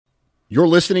You're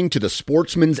listening to the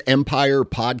Sportsman's Empire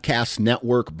Podcast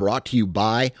Network, brought to you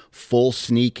by Full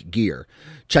Sneak Gear.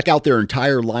 Check out their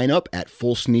entire lineup at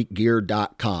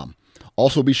fullsneakgear.com.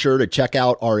 Also be sure to check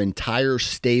out our entire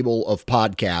stable of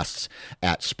podcasts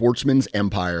at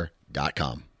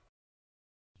sportsmansempire.com.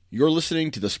 You're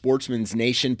listening to the Sportsman's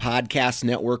Nation Podcast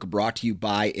Network, brought to you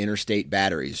by Interstate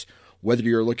Batteries. Whether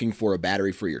you're looking for a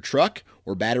battery for your truck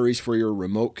or batteries for your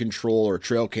remote control or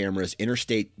trail cameras,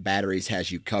 Interstate Batteries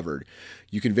has you covered.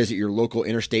 You can visit your local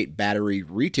Interstate Battery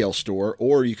retail store,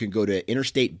 or you can go to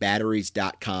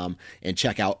interstatebatteries.com and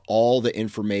check out all the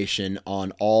information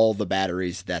on all the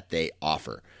batteries that they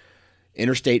offer.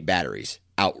 Interstate Batteries,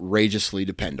 outrageously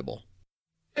dependable.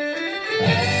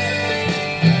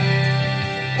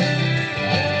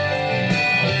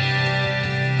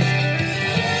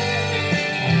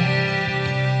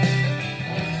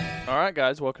 All right,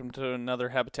 guys, welcome to another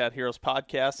Habitat Heroes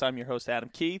podcast. I'm your host, Adam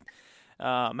Keith.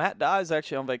 Matt Dye is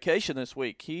actually on vacation this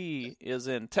week. He is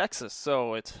in Texas,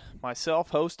 so it's myself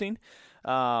hosting.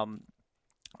 I'm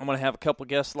going to have a couple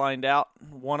guests lined out.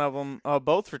 One of them,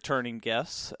 both returning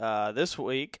guests this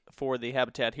week for the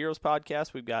Habitat Heroes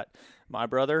podcast. We've got my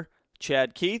brother,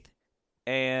 Chad Keith,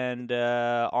 and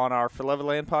on our For Love of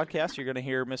Land podcast, you're going to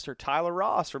hear Mr. Tyler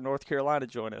Ross from North Carolina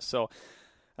join us. So,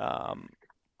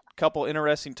 couple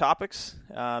interesting topics.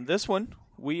 This one,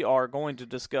 we are going to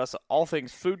discuss all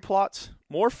things food plots,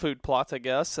 more food plots, I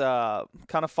guess, kind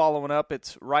of following up.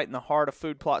 It's right in the heart of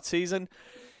food plot season,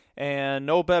 and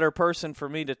no better person for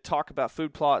me to talk about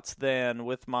food plots than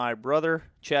with my brother,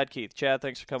 Chad Keith. Chad,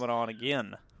 thanks for coming on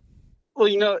again. Well,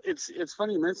 you know, it's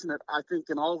funny you mention it. I think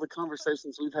in all the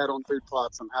conversations we've had on food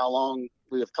plots and how long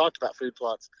we have talked about food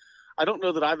plots, I don't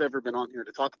know that I've ever been on here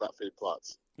to talk about food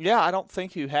plots. Yeah, I don't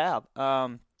think you have.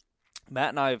 Matt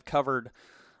and I have covered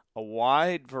a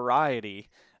wide variety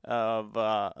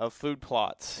of food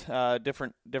plots,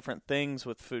 different things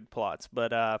with food plots.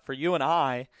 But for you and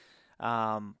I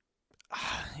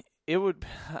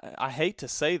hate to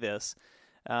say this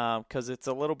because it's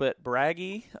a little bit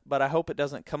braggy, but I hope it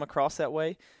doesn't come across that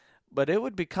way. But it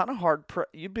would be kind of hard.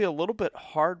 You'd be a little bit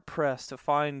hard pressed to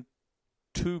find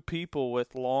two people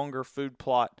with longer food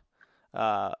plot,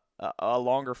 a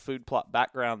longer food plot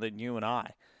background than you and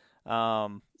I.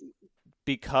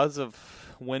 Because of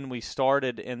when we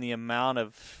started and the amount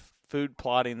of food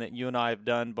plotting that you and I have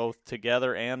done both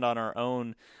together and on our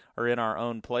own or in our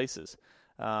own places.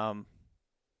 Wouldn't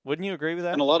you agree with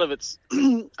that? And a lot of it's,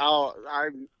 because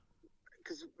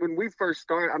when we first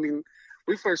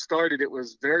started, it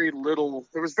was there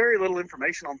was very little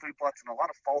information on food plots and a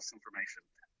lot of false information.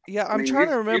 Yeah, I'm trying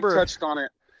to remember. You've touched on it.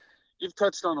 You've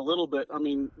touched on a little bit. I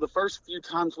mean, the first few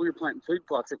times we were planting food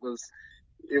plots,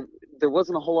 there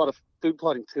wasn't a whole lot of food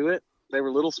plotting to it. They were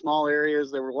little small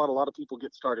areas. There were what a lot of people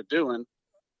get started doing.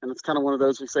 And it's kind of one of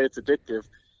those, we say it's addictive.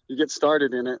 You get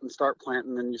started in it and start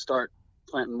planting, and you start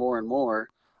planting more and more.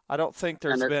 I don't think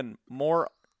there's been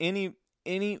any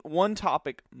one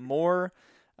topic more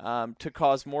to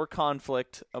cause more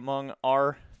conflict among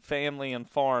our family and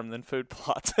farm than food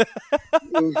plots.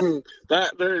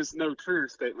 That there is no true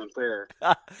statement there.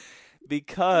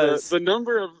 Because the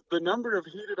number of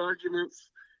heated arguments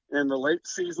in the late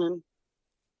season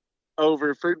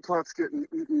over food plots getting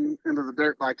eaten into the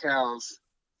dirt by cows,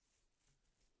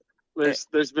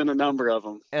 there's been a number of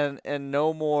them, and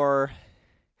no more.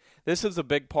 This is a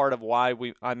big part of why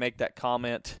I make that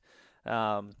comment.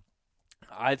 I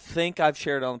think I've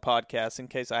shared it on the podcast in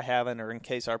case I haven't, or in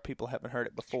case our people haven't heard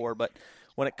it before. But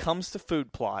when it comes to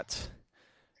food plots,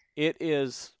 it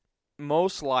is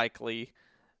most likely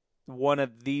one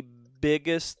of the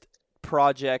biggest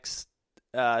projects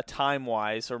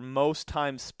time-wise, or most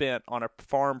time spent on a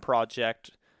farm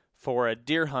project for a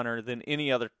deer hunter than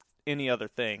any other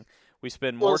thing. We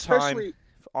spend more time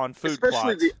on food plots.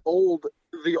 Especially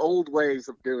the old ways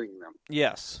of doing them.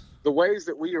 Yes. The ways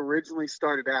that we originally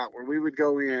started out, where we would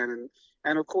go in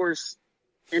and of course,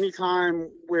 anytime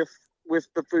with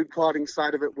the food plotting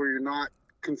side of it where you're not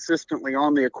consistently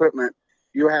on the equipment,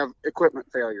 you have equipment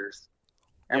failures.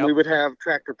 And Yep. We would have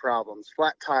tractor problems,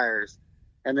 flat tires,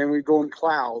 and then we'd go and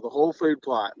plow the whole food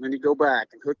plot. And then you go back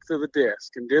and hook to the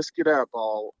disc and disc it up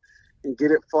all and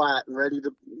get it flat and ready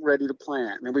to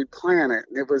plant. And then we'd plant it.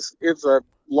 And it's a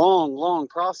long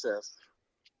process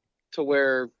to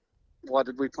where, what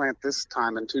did we plant this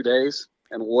time in 2 days?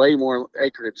 And way more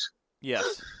acreage.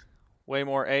 Yes. Way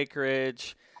more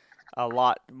acreage, a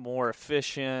lot more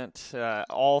efficient,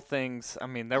 all things. I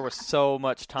mean, there was so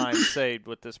much time saved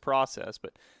with this process.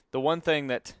 But the one thing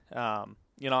that, I'm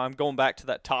going back to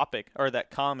that topic or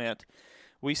that comment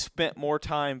we spent more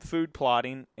time food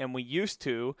plotting, and we used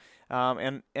to,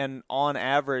 and on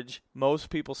average, most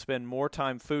people spend more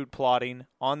time food plotting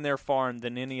on their farm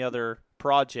than any other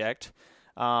project,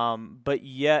 but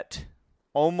yet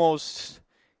almost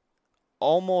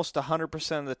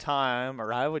 100% of the time,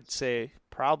 or I would say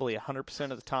probably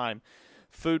 100% of the time,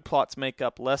 food plots make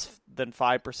up less than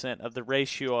 5% of the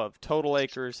ratio of total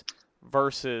acres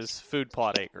versus food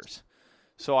plot acres.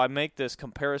 So I make this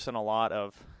comparison a lot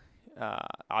of,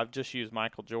 I've just used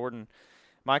Michael Jordan.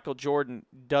 Michael Jordan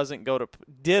didn't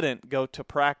go to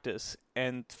practice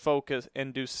and focus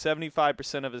and do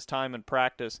 75% of his time in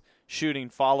practice shooting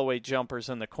fall-away jumpers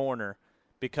in the corner,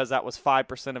 because that was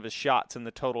 5% of his shots in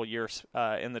the total year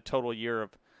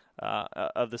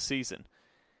of the season.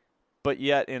 But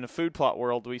yet in a food plot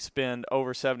world, we spend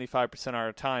over 75% of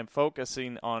our time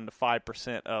focusing on the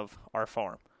 5% of our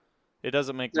farm. It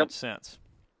doesn't make much sense.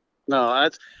 No, I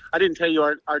didn't tell you,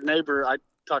 our neighbor, I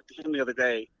talked to him the other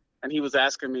day, and he was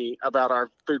asking me about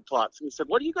our food plots. And he said,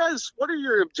 what are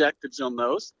your objectives on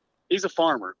those? He's a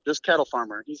farmer, just cattle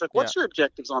farmer. He's like, what's your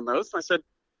objectives on those? And I said,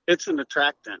 it's an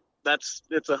attractant.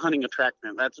 It's a hunting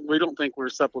attractant. We don't think we're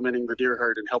supplementing the deer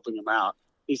herd and helping them out.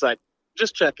 He's like,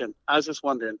 just checking. I was just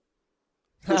wondering.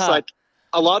 It's like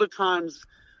a lot of times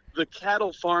the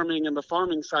cattle farming and the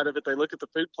farming side of it, they look at the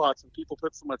food plots and people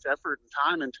put so much effort and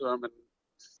time into them, and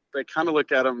they kind of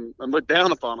look at them and look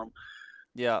down upon them.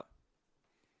 Yeah.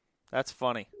 That's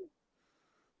funny.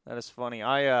 That is funny.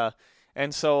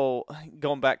 And so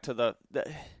going back to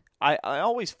I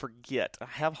always forget. I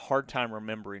have a hard time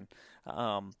remembering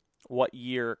what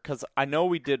year, because I know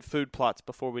we did food plots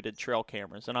before we did trail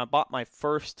cameras, and I bought my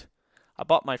first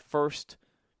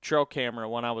trail camera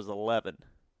when I was 11.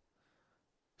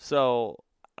 So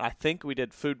I think we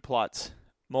did food plots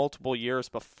multiple years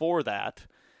before that.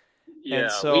 Yeah,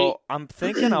 and so I'm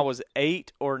thinking I was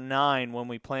 8 or 9 when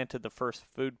we planted the first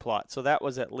food plot. So that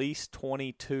was at least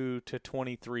 22 to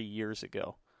 23 years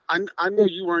ago. I knew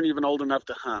you weren't even old enough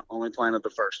to hunt when we planted the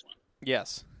first one.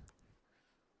 Yes.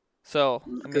 So,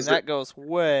 I mean, that goes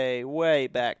way, way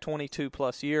back, 22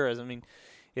 plus years. I mean,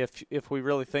 if we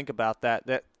really think about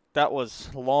that was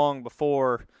long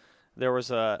before there was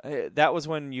that was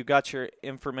when you got your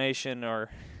information, or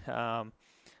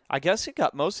I guess you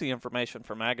got most of the information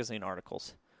from magazine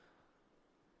articles.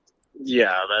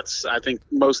 Yeah, I think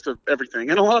most of everything.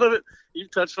 And a lot of it,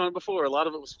 you've touched on it before, a lot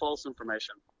of it was false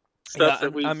information. I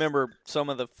remember some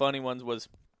of the funny ones was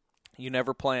you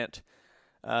never plant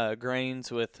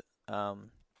grains with,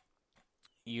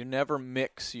 you never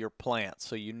mix your plants.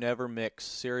 So you never mix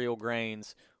cereal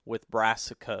grains with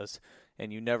brassicas,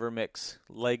 and you never mix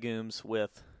legumes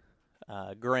with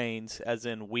grains, as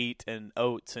in wheat and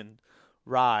oats and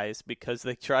rye, because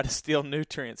they try to steal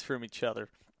nutrients from each other.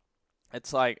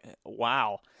 It's like,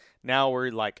 wow. Now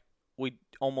we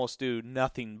almost do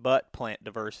nothing but plant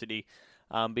diversity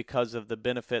because of the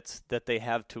benefits that they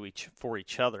have for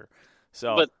each other.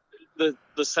 So, but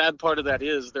the sad part of that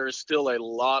is there is still a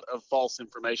lot of false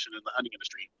information in the hunting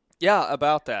industry. Yeah,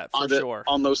 about that, for sure.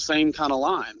 On those same kind of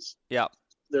lines. Yeah.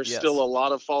 There's still a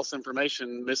lot of false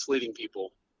information misleading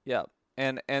people. Yeah.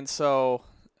 And so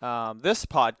this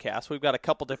podcast, we've got a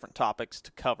couple different topics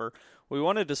to cover. We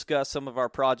want to discuss some of our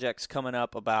projects coming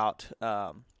up about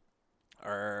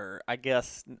our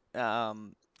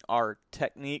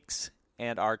techniques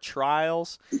and our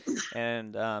trials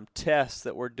and tests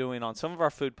that we're doing on some of our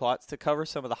food plots, to cover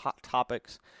some of the hot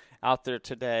topics out there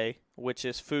today, which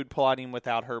is food plotting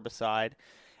without herbicide.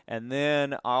 And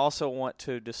then I also want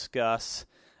to discuss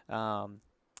some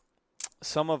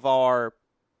of our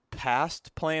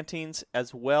past plantings,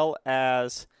 as well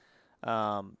as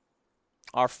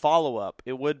our follow-up.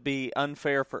 It would be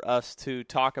unfair for us to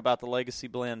talk about the Legacy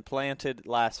Blend planted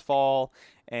last fall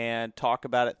and talk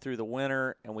about it through the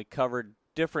winter, and we covered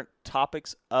different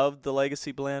topics of the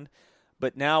Legacy Blend,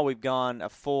 but now we've gone a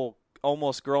full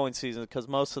almost growing season, because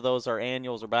most of those are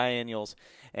annuals or biennials,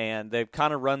 and they've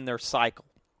kind of run their cycle.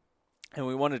 And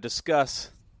we want to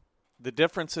discuss the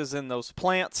differences in those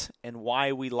plants and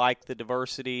why we like the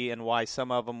diversity and why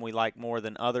some of them we like more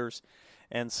than others.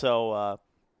 And so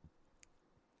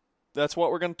that's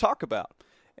what we're going to talk about.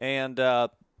 And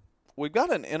we've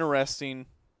got an interesting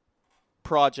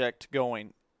project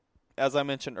going. As I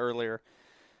mentioned earlier,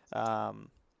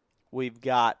 we've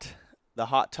got the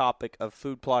hot topic of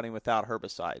food plotting without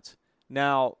herbicides.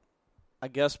 Now, I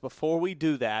guess before we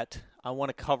do that, I want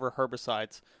to cover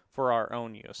herbicides for our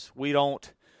own use.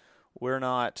 We're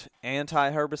not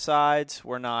anti-herbicides.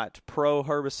 We're not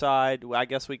pro-herbicide. I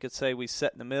guess we could say we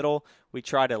sit in the middle. We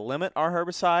try to limit our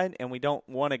herbicide, and we don't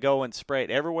want to go and spray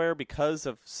it everywhere because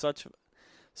of so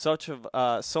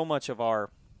much of our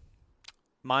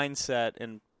mindset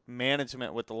and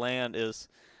management with the land is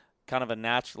kind of a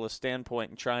naturalist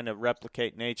standpoint and trying to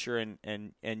replicate nature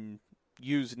and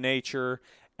use nature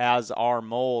as our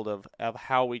mold of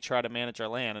how we try to manage our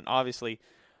land. And obviously,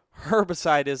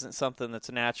 herbicide isn't something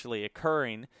that's naturally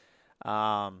occurring,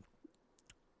 but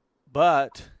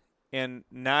in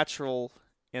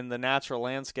the natural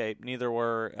landscape, neither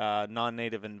were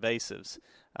non-native invasives.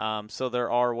 So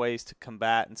there are ways to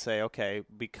combat and say, okay,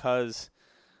 because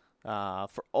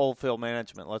for old field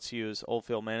management, let's use old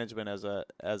field management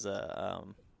as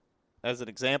an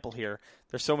example here.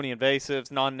 There's so many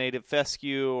invasives, non-native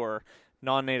fescue or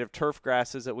non-native turf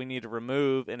grasses that we need to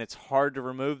remove, and it's hard to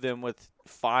remove them with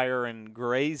fire and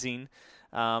grazing.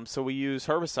 So we use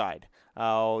herbicide.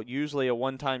 Usually a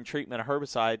one-time treatment of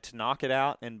herbicide to knock it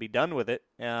out and be done with it.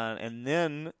 And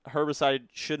then herbicide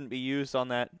shouldn't be used on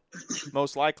that,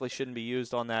 most likely shouldn't be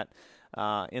used on that,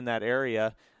 in that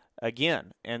area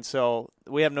again. And so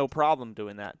we have no problem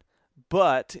doing that.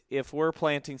 But if we're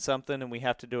planting something and we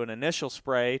have to do an initial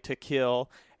spray to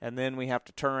kill, and then we have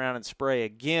to turn around and spray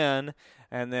again,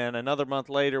 and then another month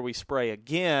later we spray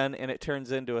again, and it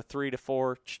turns into a 3 to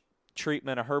 4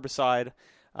 treatment of herbicide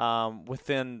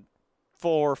within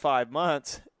 4 or 5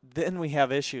 months, then we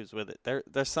have issues with it.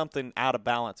 There's something out of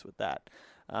balance with that.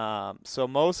 So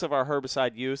most of our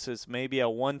herbicide use is maybe a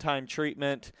one-time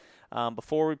treatment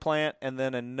before we plant, and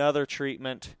then another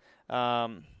treatment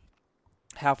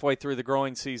halfway through the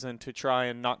growing season to try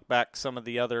and knock back some of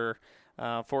the other,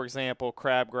 for example,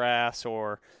 crabgrass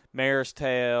or mare's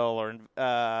tail or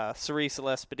Sericea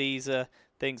lespedeza,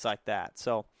 things like that.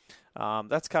 So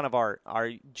that's kind of our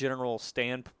general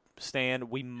stand.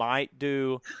 We might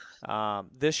do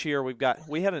this year.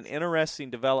 We had an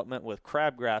interesting development with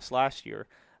crabgrass last year,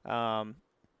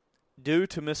 due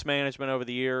to mismanagement over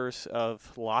the years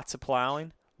of lots of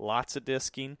plowing, lots of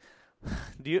disking.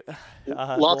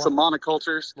 Lots of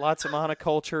monocultures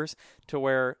to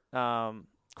where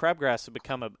crabgrass has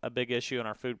become a big issue in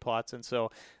our food plots. And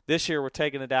so this year we're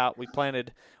taking it out. We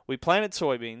planted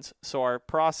soybeans. So our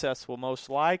process will most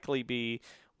likely be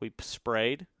we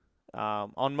sprayed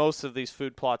on most of these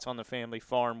food plots on the family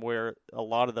farm where a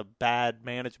lot of the bad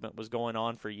management was going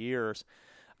on for years.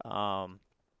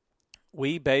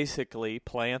 We basically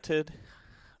planted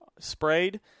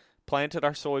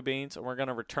our soybeans, and we're going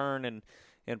to return in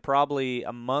probably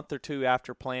a month or two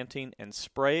after planting and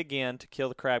spray again to kill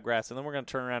the crabgrass, and then we're going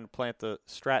to turn around and plant the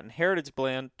Stratton Heritage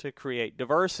blend to create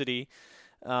diversity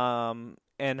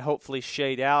and hopefully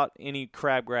shade out any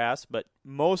crabgrass, but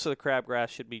most of the crabgrass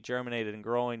should be germinated and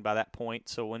growing by that point,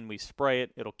 so when we spray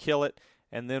it, it'll kill it,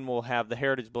 and then we'll have the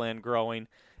Heritage blend growing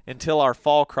until our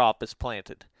fall crop is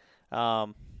planted.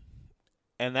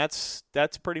 And that's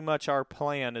pretty much our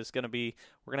plan is going to be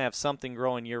we're going to have something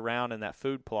growing year-round in that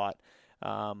food plot.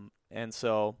 And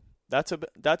so that's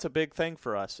a big thing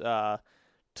for us to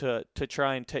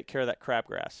try and take care of that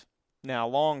crabgrass. Now,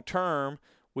 long-term,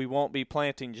 we won't be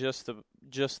planting just the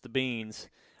beans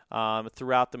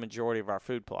throughout the majority of our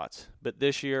food plots. But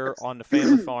this year on the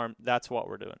family farm, that's what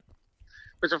we're doing.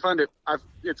 Which I find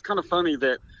it's kind of funny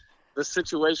that the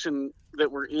situation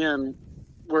that we're in,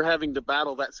 we're having to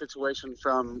battle that situation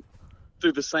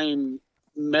through the same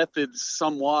methods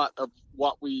somewhat of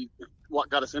what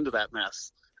got us into that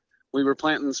mess. We were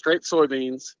planting straight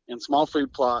soybeans in small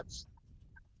food plots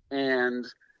and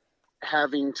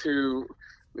having to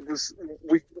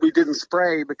we didn't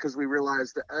spray because we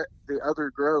realized that the other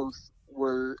growth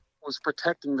was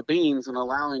protecting the beans and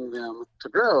allowing them to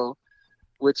grow,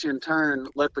 which in turn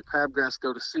let the crabgrass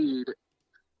go to seed.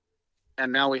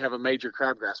 And now we have a major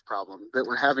crabgrass problem that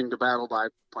we're having to battle by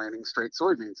planting straight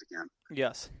soybeans again.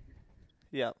 Yes.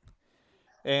 Yep.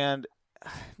 And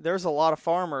there's a lot of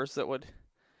farmers that would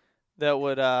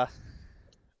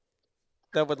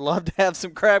love to have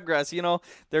some crabgrass. You know,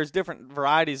 there's different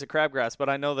varieties of crabgrass, but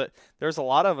I know that there's a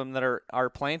lot of them that are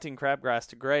planting crabgrass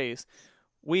to graze.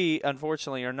 We,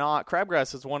 unfortunately, are not.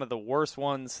 Crabgrass is one of the worst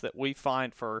ones that we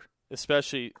find for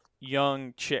especially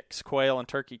young chicks, quail and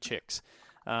turkey chicks,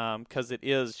 because it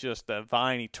is just a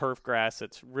viney turf grass.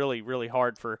 It's really, really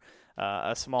hard for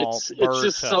a small bird.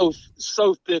 It's just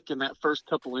so thick in that first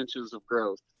couple inches of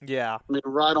growth. Yeah. I mean,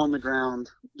 right on the ground,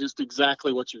 just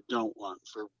exactly what you don't want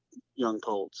for young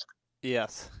colts.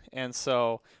 Yes, and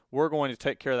so we're going to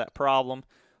take care of that problem.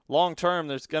 Long term,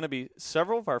 there's going to be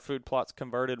several of our food plots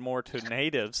converted more to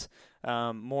natives,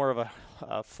 more of a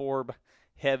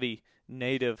forb-heavy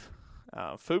native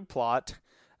food plot,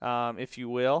 if you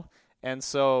will. And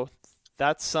so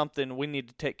that's something we need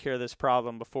to take care of this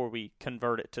problem before we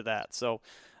convert it to that. So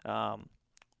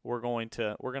we're going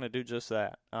to do just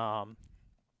that.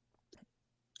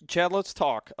 Chad, let's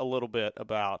talk a little bit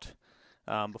about,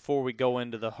 before we go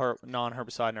into the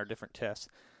non-herbicide and our different tests,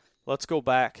 let's go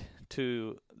back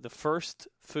to the first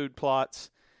food plots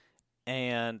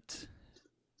and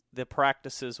the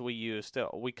practices we used.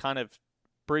 We kind of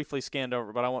briefly scanned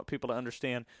over, but I want people to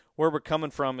understand where we're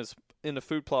coming from is in the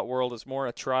food plot world is more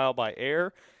a trial by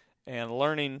error and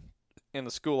learning in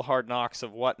the school of hard knocks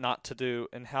of what not to do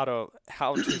and how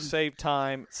to save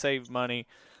time, save money,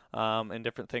 and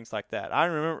different things like that. I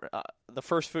remember the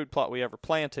first food plot we ever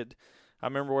planted. I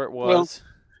remember where it was. Well,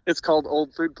 it's called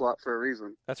Old Food Plot for a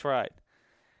reason. That's right.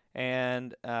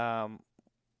 And I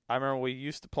remember we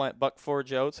used to plant buck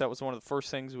forage oats. That was one of the first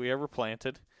things we ever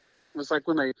planted. It was like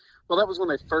that was when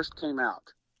they first came out.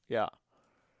 Yeah.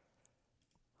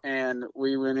 And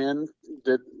we went in,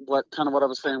 did what I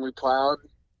was saying. We plowed,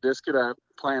 disc it up,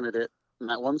 planted it in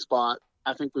that one spot.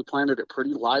 I think we planted at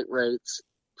pretty light rates,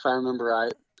 if I remember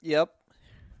right. Yep.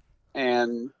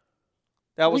 And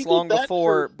that was long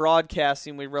before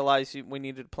broadcasting. We realized we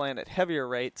needed to plant at heavier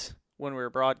rates when we were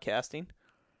broadcasting.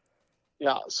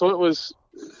 Yeah, so it was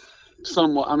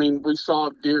somewhat. I mean, we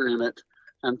saw deer in it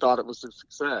and thought it was a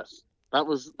success. That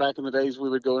was back in the days we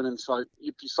would go in and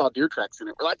if you saw deer tracks in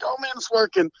it, we're like, oh man, it's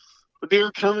working. The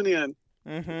deer coming in.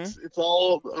 Mm-hmm. It's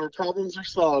all, our problems are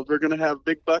solved. We're going to have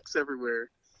big bucks everywhere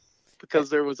because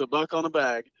there was a buck on a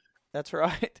bag. That's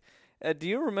right. Do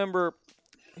you remember,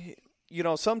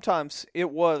 sometimes it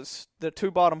was the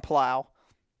two-bottom plow.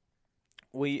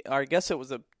 I guess it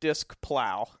was a disc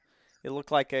plow. It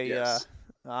looked like a, yes.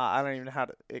 I don't even know how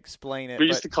to explain it. We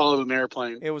used to call it an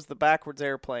airplane. It was the backwards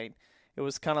airplane. It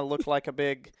was kind of looked like a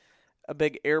big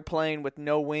airplane with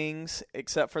no wings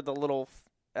except for the little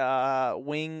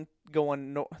wing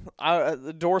going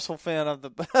the dorsal fin of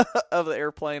the of the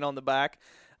airplane on the back,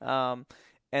 and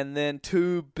then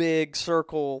two big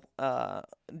circle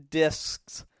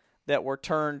discs that were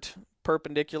turned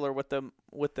perpendicular with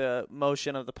the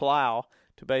motion of the plow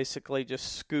to basically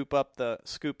just scoop up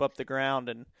the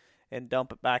ground and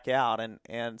dump it back out,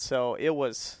 and so it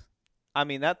was. I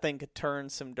mean, that thing could turn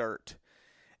some dirt.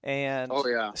 And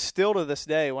still to this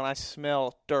day, when I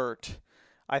smell dirt,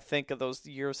 I think of those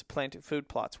years of planting food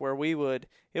plots where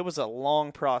it was a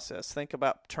long process. Think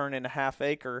about turning a half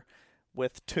acre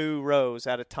with 2 rows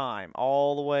at a time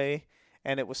all the way.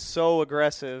 And it was so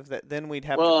aggressive that then we'd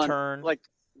have to turn. Like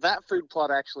that food plot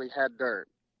actually had dirt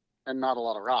and not a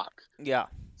lot of rock. Yeah.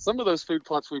 Some of those food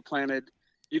plots we planted,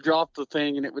 you dropped the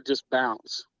thing and it would just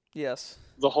bounce. Yes.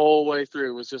 The whole way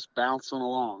through was just bouncing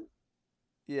along.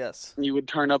 Yes. You would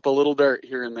turn up a little dirt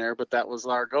here and there, but that was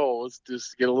our goal, was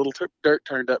just to get a little dirt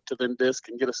turned up to then disc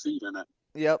and get a seed in it.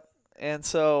 Yep. And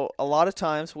so a lot of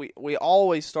times we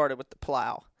always started with the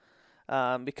plow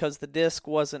because the disc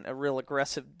wasn't a real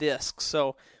aggressive disc.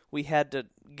 So we had to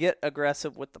get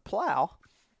aggressive with the plow.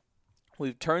 We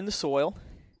would turn the soil.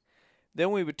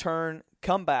 Then we would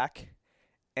come back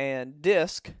and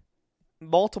disc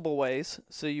multiple ways.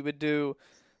 So you would do,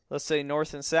 let's say,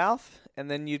 north and south, and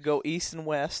then you'd go east and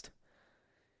west.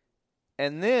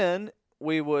 And then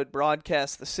we would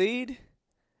broadcast the seed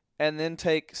and then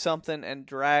take something and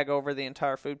drag over the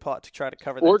entire food plot to try to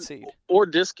cover that seed. Or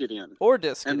disc it in.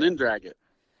 And then drag it.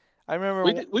 I remember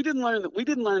we didn't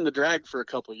learn the drag for a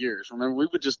couple of years. Remember, we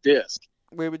would just disc.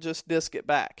 We would just disc it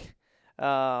back.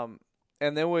 And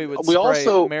then we would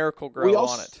spray Miracle Grow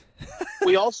on it.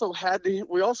 we also had to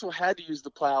use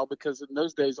the plow because in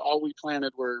those days all we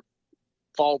planted were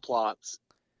fall plots.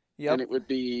 Yep. And it would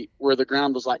be where the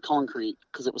ground was like concrete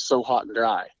because it was so hot and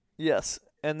dry. Yes.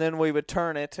 And then we would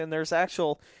turn it, and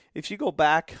if you go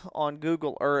back on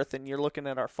Google Earth and you're looking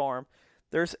at our farm,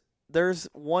 there's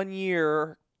 1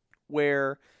 year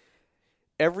where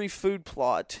every food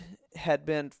plot had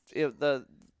been, the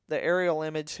aerial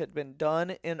image had been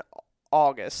done in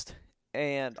August,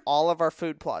 and all of our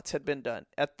food plots had been done.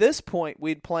 At this point,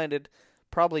 we'd planted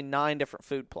probably 9 different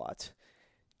food plots,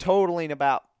 totaling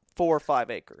about 4 or 5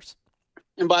 acres.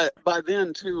 And by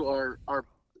then, too,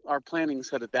 our plantings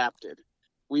had adapted.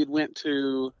 We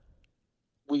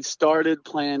started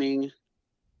planting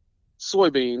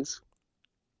soybeans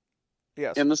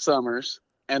in the summers,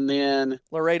 and then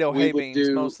Laredo hay beans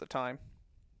most of the time.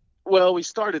 Well, we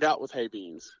started out with hay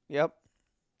beans. Yep.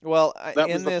 Well, that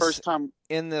was the first time.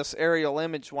 In this aerial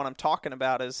image, what I'm talking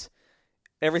about is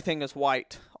everything is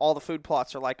white. All the food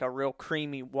plots are like a real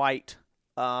creamy white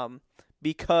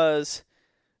because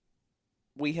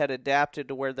we had adapted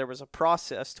to where there was a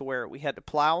process to where we had to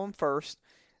plow them first,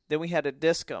 then we had to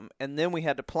disc them, and then we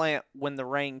had to plant when the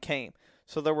rain came.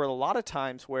 So there were a lot of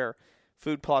times where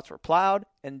food plots were plowed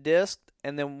and disked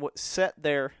and then set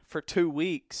there for 2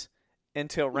 weeks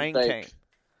until rain came.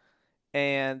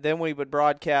 and then we would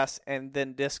broadcast and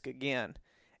then disc again.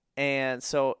 And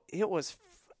so it was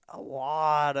a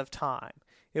lot of time.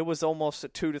 It was almost a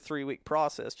 2 to 3 week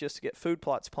process just to get food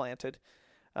plots planted.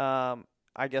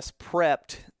 I guess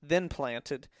prepped, then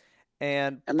planted.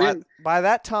 And then, by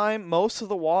that time, most of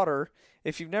the water,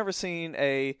 if you've never seen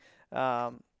a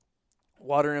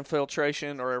water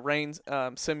infiltration or a rain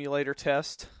simulator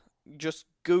test, just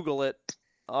Google it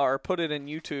or put it in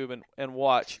YouTube and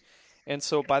watch. And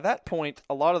so by that point,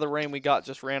 a lot of the rain we got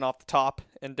just ran off the top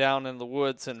and down in the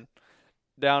woods and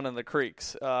down in the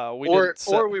creeks.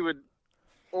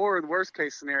 Or the worst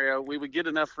case scenario, we would get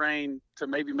enough rain to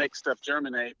maybe make stuff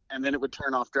germinate, and then it would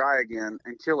turn off dry again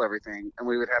and kill everything, and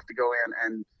we would have to go in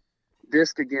and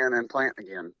disc again and plant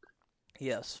again.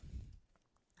 Yes.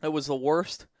 It was the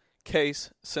worst case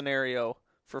scenario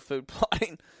for food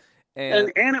plotting.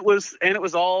 And it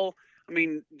was all, I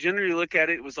mean, generally look at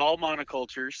it, it was all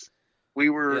monocultures. We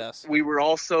were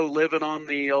also living on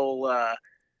the old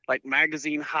like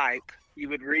magazine hype. You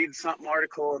would read some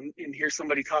article and hear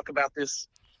somebody talk about this,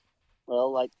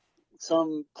 well, like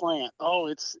some plant. Oh,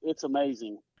 it's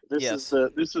amazing. This is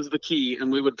the key,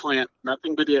 and we would plant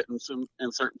nothing but it in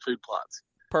certain food plots.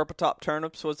 Purple top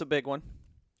turnips was a big one.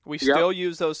 We still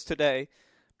use those today,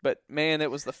 but man,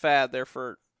 it was the fad there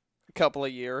for a couple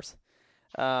of years.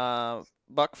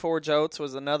 Buck Forge oats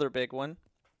was another big one.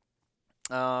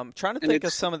 Trying to think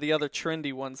of some of the other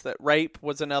trendy ones. That rape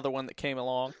was another one that came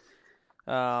along.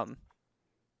 There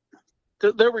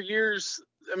were years.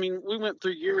 I mean, we went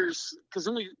through years because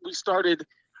then we started.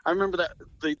 I remember that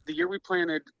the year we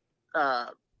planted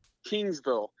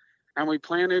Kingsville, and we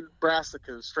planted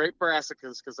brassicas, straight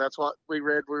brassicas, because that's what we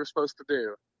read we were supposed to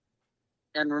do.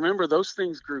 And remember, those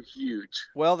things grew huge.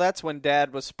 Well, that's when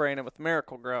Dad was spraying it with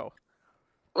Miracle Grow.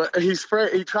 Well, he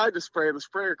tried to spray, and the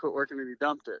sprayer quit working, and he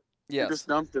dumped it. Yes. He just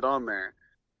dumped it on there.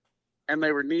 And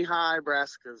they were knee-high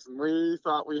brassicas, and we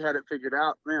thought we had it figured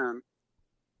out then.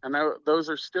 And those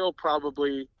are still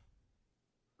probably,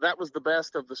 that was the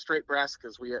best of the straight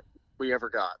brassicas we ever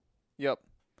got. Yep.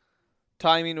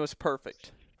 Timing was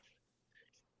perfect.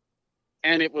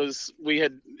 And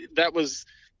that was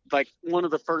like one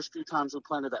of the first few times we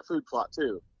planted that food plot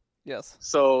too. Yes.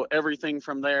 So everything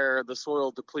from there, the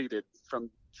soil depleted from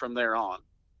there on.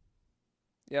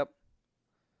 Yep.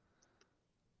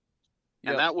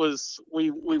 And that was, we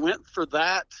went for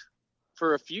that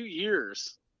for a few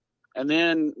years. And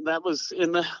then that was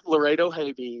in the Laredo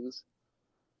hay beans.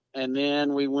 And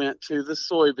then we went to the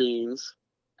soybeans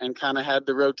and kind of had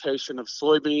the rotation of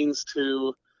soybeans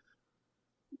to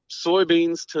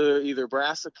either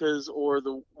brassicas or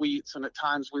the wheats. And at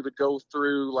times we would go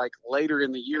through like later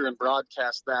in the year and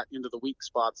broadcast that into the weak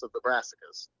spots of the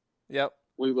brassicas. Yep.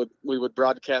 We would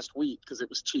broadcast wheat because it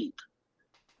was cheap.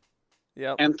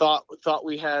 Yep. And thought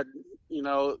we had,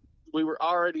 we were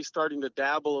already starting to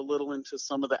dabble a little into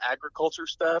some of the agriculture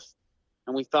stuff,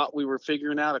 and we thought we were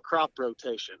figuring out a crop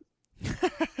rotation.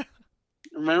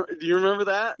 Do you remember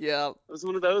that? Yeah. It was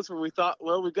one of those where we thought,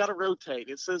 well, we've got to rotate.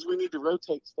 It says we need to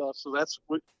rotate stuff, so that's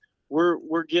what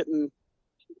we're getting.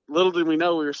 Little did we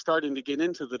know we were starting to get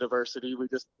into the diversity. We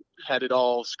just had it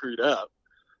all screwed up.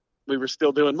 We were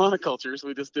still doing monocultures.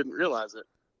 We just didn't realize it.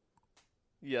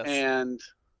 Yes. And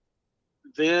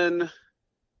then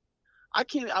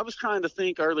I was trying to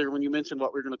think earlier when you mentioned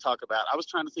what we were going to talk about. I was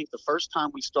trying to think the first time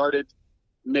we started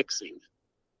mixing,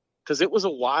 because it was a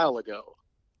while ago.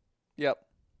 Yep.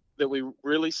 That we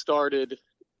really started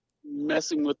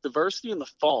messing with diversity in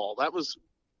the fall.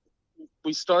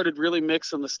 We started really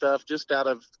mixing the stuff just out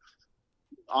of,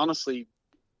 honestly,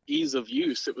 ease of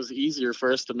use. It was easier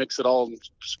for us to mix it all and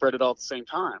spread it all at the same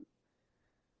time.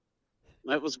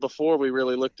 That was before we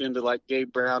really looked into like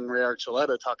Gabe Brown and Ray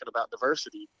Archuleta talking about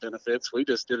diversity benefits. We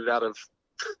just did it out of,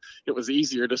 it was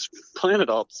easier to plant it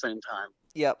all at the same time.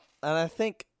 Yep. And I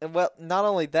think, well, not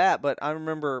only that, but I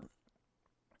remember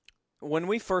when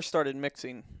we first started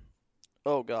mixing,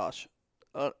 oh gosh,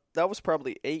 that was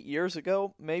probably 8 years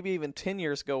ago, maybe even 10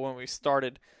 years ago when we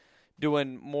started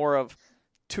doing more of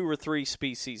 2 or 3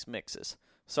 species mixes.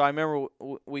 So I remember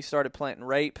we started planting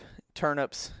rape,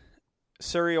 turnips,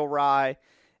 cereal rye,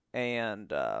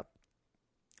 and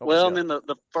and then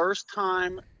the first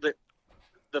time that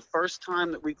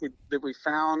we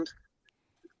found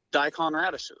daikon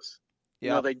radishes.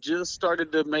 Yeah, they just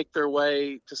started to make their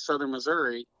way to southern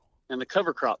Missouri and the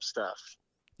cover crop stuff.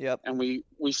 Yep. And we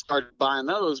started buying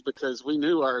those because we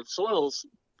knew our soils.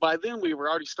 By then we were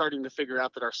already starting to figure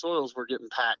out that our soils were getting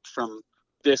packed from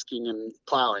disking and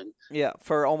plowing. Yeah,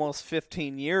 for almost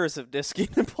 15 years of disking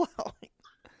and plowing.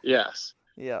 Yes.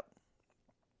 Yep.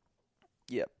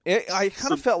 Yep. I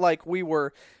kind of felt like we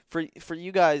were, for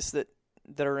you guys that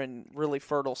that are in really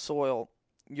fertile soil,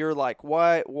 you're like,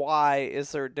 why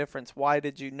is there a difference? Why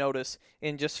did you notice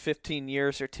in just 15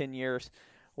 years or 10 years,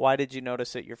 why did you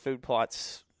notice that your food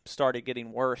plots started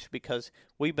getting worse? Because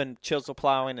we've been chisel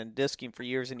plowing and disking for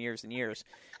years and years and years.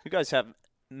 You guys have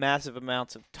massive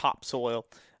amounts of topsoil,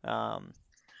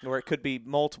 where it could be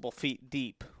multiple feet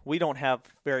deep. We don't have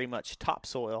very much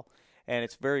topsoil, and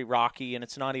it's very rocky, and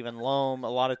it's not even loam. A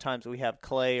lot of times we have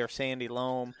clay or sandy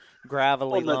loam,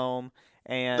 gravelly loam.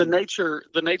 And the nature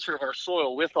of our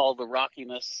soil, with all the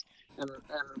rockiness and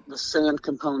the sand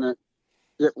component,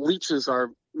 it leaches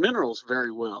our minerals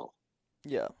very well.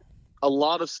 Yeah. A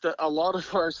lot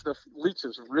of our stuff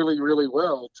leaches really, really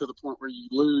well, to the point where you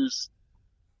lose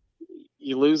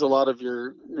a lot of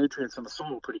your nutrients in the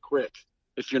soil pretty quick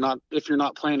if you're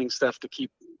not planting stuff to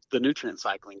keep the nutrient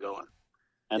cycling going.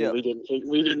 And yep. we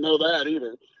didn't know that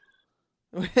either.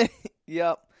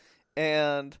 Yep.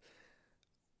 And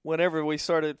whenever we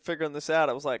started figuring this out,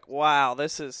 I was like, wow,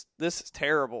 this is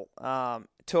terrible.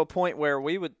 To a point where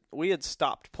we had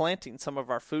stopped planting some of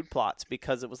our food plots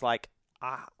because it was like,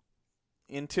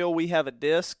 until we have a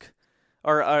disc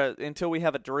or until we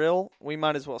have a drill, we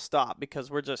might as well stop, because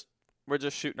we're just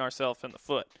shooting ourselves in the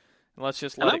foot. And let's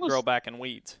just let it grow back in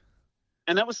weeds.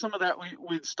 And that was some of that.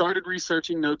 We'd started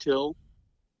researching no-till.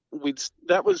 We'd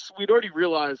already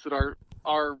realized that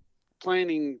our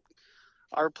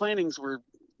plantings were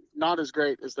not as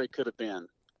great as they could have been.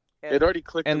 It already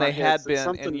clicked, and in they our had heads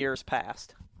been in years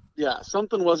past. Yeah,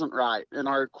 something wasn't right, and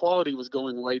our quality was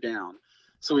going way down.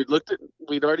 So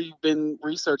we'd already been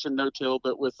researching no-till,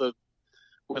 but with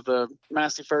a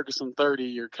Massey Ferguson 30,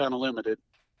 you're kind of limited.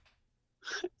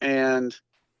 And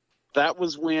that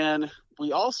was when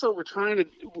we also were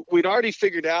we'd already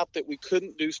figured out that we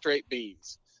couldn't do straight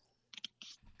beans,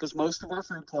 because most of our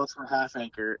food plots were half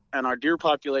acre, and our deer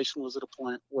population was at a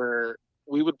point where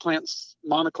we would plant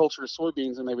monoculture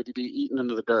soybeans and they would be eaten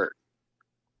into the dirt.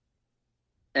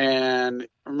 And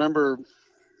remember,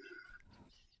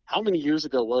 how many years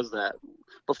ago was that?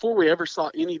 Before we ever saw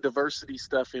any diversity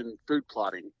stuff in food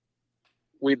plotting,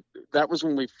 that was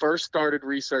when we first started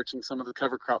researching some of the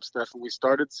cover crop stuff, and we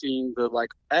started seeing the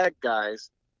ag guys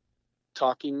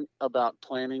talking about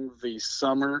planting the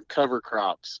summer cover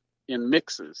crops in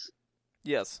mixes.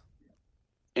 Yes.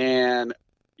 And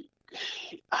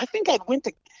I think I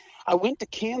went to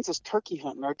Kansas turkey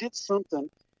hunting, or did something,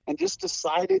 and just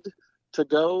decided to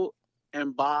go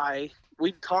and buy.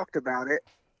 We talked about it,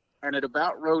 and it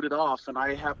about wrote it off. And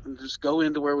I happened to just go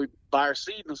into where we buy our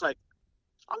seed, and was like,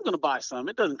 I'm going to buy some.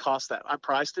 It doesn't cost that. I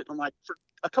priced it. And I'm like, for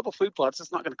a couple food plots,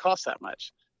 it's not going to cost that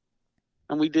much.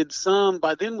 And we did some.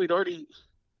 By then we'd already,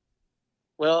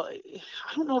 I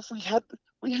don't know if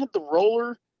we had the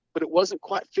roller, but it wasn't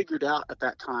quite figured out at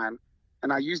that time.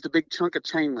 And I used a big chunk of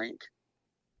chain link.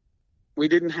 We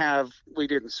didn't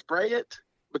spray it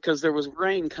because there was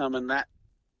rain coming that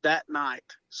night.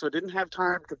 So I didn't have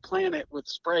time to plant it with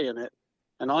spraying it.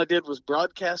 And all I did was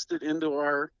broadcast it into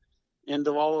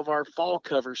all of our fall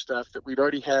cover stuff that we'd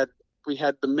already had. We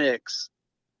had the mix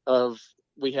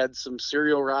we had some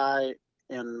cereal rye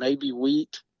and maybe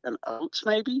wheat and oats,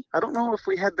 maybe. I don't know if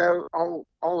we had all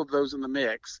of those in the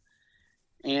mix.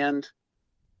 And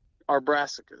our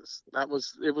brassicas.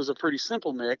 It was a pretty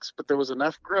simple mix, but there was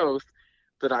enough growth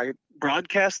that I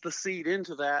broadcast the seed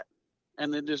into that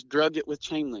and then just drug it with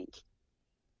chain link.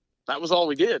 That was all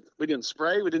we did. We didn't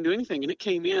spray, we didn't do anything. And it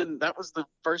came in. That was the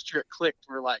first year it clicked.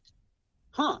 We're like,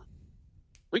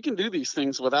 we can do these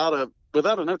things without a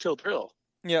no-till drill.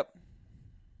 Yep.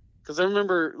 Because I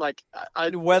remember,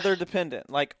 weather dependent.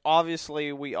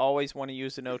 Obviously, we always want to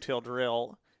use a no-till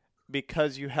drill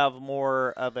because you have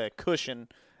more of a cushion.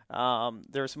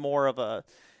 There's more of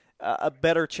a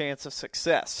better chance of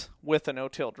success with a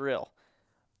no-till drill.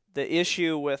 The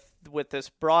issue with this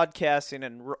broadcasting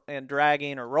and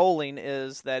dragging or rolling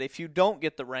is that if you don't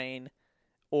get the rain,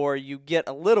 or you get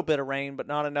a little bit of rain but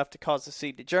not enough to cause the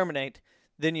seed to germinate,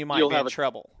 then you might be in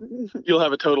trouble. You'll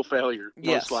have a total failure,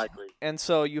 most likely. And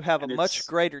so you have a much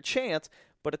greater chance,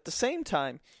 but at the same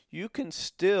time, you can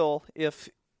still,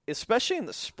 especially in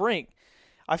the spring,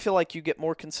 I feel like you get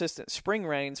more consistent spring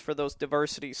rains for those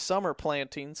diversity summer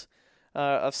plantings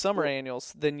of summer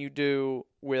annuals than you do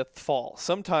with fall.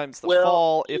 Sometimes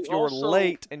fall, if you're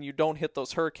late and you don't hit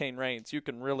those hurricane rains, you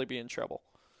can really be in trouble.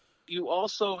 You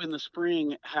also in the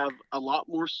spring have a lot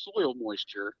more soil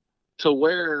moisture, to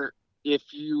where if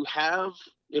you've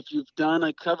done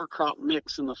a cover crop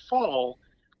mix in the fall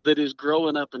that is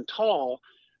growing up and tall,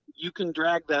 you can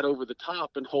drag that over the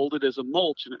top and hold it as a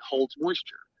mulch, and it holds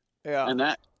moisture. Yeah.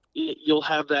 And you'll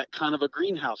have that kind of a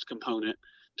greenhouse component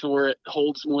to where it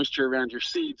holds moisture around your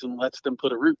seeds and lets them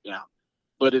put a root down.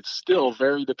 but it's still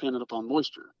very dependent upon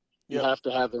moisture. You Yep. have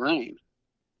to have the rain.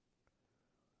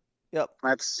 Yep.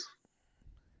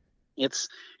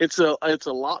 It's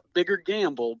a lot bigger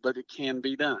gamble, but it can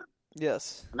be done.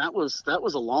 Yes. And that was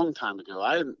a long time ago.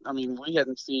 I mean, we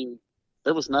hadn't seen,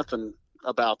 there was nothing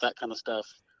about that kind of stuff.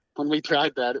 When we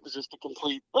tried that, it was just a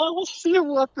complete, oh, we'll see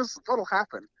what'll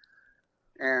happen.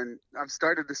 And I've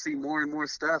started to see more and more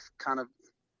stuff kind of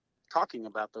talking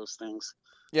about those things.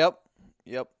 Yep,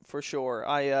 for sure.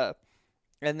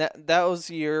 And that was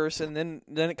years, and then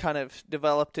it kind of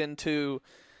developed into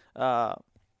the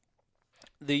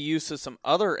use of some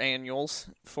other annuals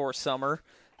for summer.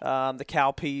 The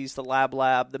cowpeas, the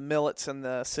lab, the millets, and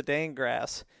the Sudan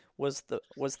grass was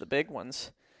the big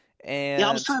ones. And yeah,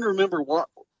 I was trying to remember what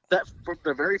that for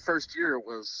the very first year it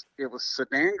was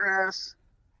Sudan grass,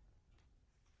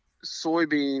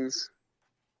 soybeans.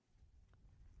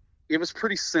 It was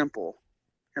pretty simple,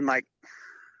 and like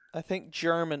I think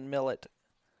German millet.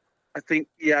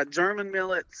 German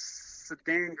millet,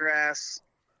 Sudan grass,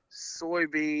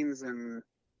 soybeans, and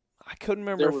I couldn't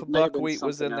remember if buckwheat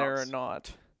was in there or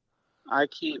not. I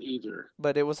can't either.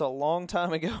 But it was a long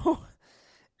time ago.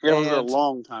 It was a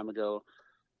long time ago.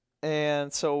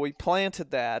 And so we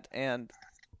planted that, and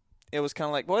it was kind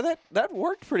of like, boy, that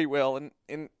worked pretty well. And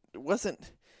it wasn't,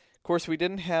 of course, we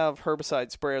didn't have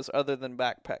herbicide sprayers other than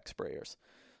backpack sprayers.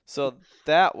 So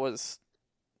that was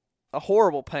a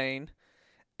horrible pain.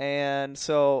 And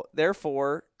so,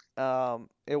 therefore,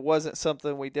 it wasn't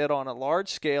something we did on a large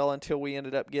scale until we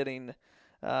ended up getting,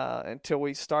 until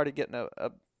we started getting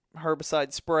a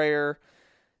herbicide sprayer,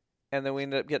 and then we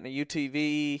ended up getting a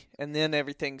UTV, and then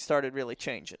everything started really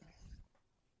changing.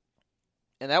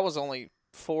 And that was only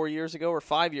 4 years ago or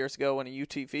 5 years ago when a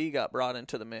UTV got brought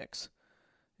into the mix.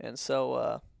 And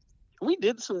so we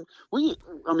did some.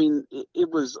 It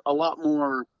was a lot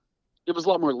more. It was a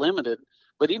lot more limited.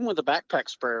 But even with the backpack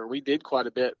sprayer, we did quite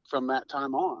a bit from that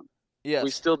time on. yes,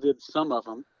 We still did some of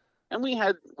them, and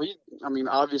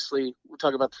obviously, we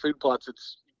talk about the food plots.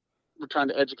 We're trying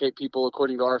to educate people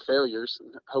according to our failures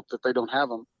and hope that they don't have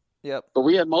them. Yep. But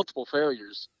we had multiple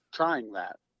failures trying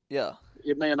that. Yeah.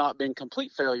 It may have not been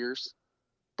complete failures,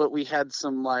 but we had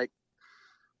some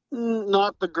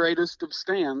not the greatest of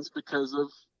stands because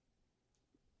of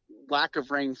lack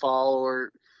of rainfall,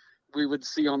 or we would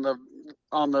see on the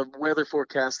weather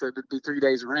forecast that it'd be 3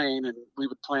 days of rain, and we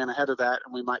would plan ahead of that,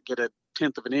 and we might get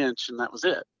 1/10 of an inch, and that was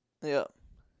it. Yep.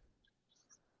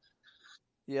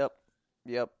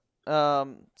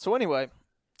 So anyway,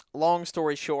 long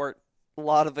story short, a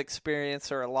lot of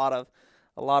experience or a lot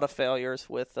of failures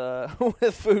with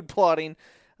with food plotting.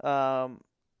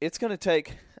 It's going to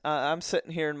take. I'm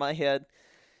sitting here in my head.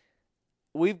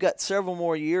 We've got several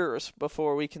more years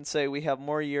before we can say we have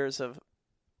more years of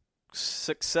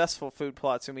successful food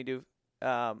plots than we do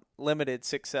limited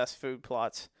success food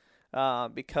plots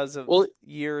because of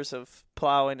years of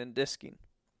plowing and disking.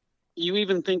 You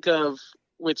even think of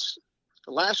which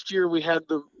last year we had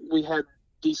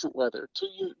decent weather.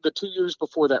 The 2 years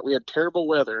before that we had terrible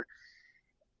weather,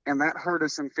 and that hurt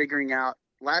us in figuring out.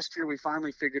 Last year we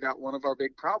finally figured out one of our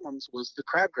big problems was the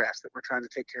crabgrass that we're trying to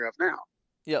take care of now.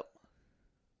 Yep.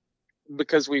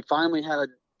 Because we finally had a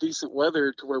decent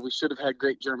weather to where we should have had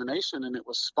great germination, and it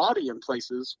was spotty in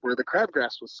places where the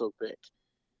crabgrass was so thick.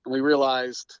 And we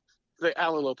realized the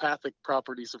allelopathic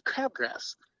properties of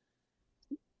crabgrass,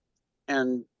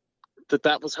 and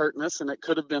that was hurting us, and it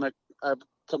could have been a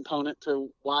component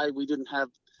to why we didn't have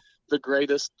the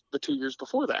greatest the 2 years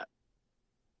before that.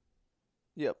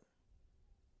 Yep.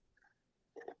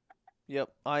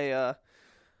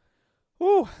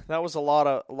 That was a lot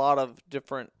of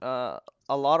different, a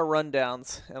lot of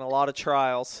rundowns and a lot of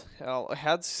trials. I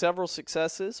had several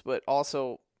successes, but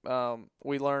also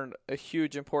we learned a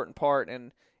huge important part.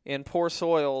 And in poor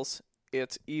soils,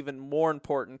 it's even more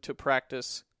important to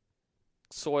practice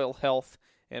soil health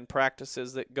and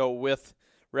practices that go with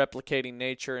replicating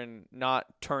nature and not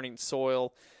turning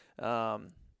soil.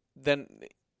 And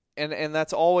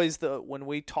that's always when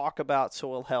we talk about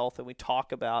soil health and we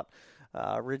talk about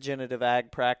regenerative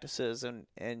ag practices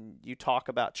and you talk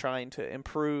about trying to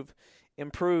improve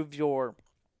your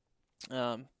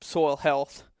soil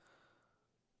health.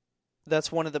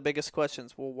 That's one of the biggest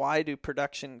questions. Well, why do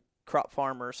production crop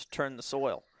farmers turn the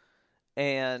soil?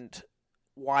 And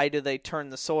why do they turn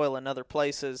the soil in other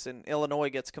places? And Illinois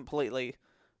gets completely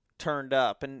turned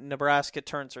up, and Nebraska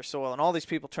turns their soil, and all these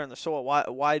people turn their soil. Why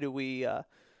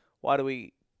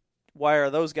are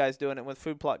those guys doing it when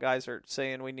food plot guys are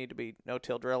saying we need to be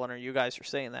no-till drilling, or you guys are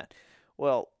saying that?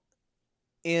 Well,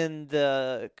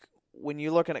 when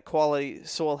you're looking at quality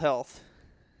soil health,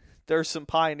 there's some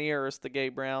pioneers, the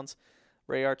Gabe Browns,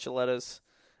 Ray Archuleta's.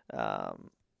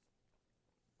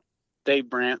 Dave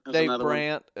Brandt is Dave another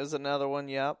Brandt is another one.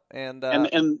 Yep,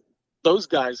 and those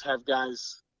guys have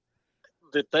guys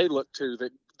that they look to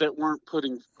that weren't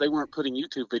putting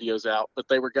YouTube videos out, but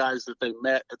they were guys that they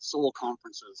met at soil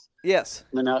conferences. Yes,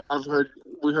 I mean,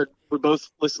 we both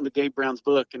listened to Gabe Brown's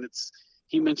book, and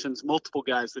he mentions multiple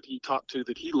guys that he talked to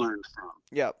that he learned from.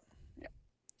 Yep.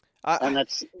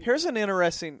 Here's an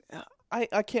interesting.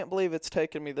 I can't believe it's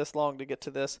taken me this long to get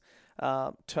to this,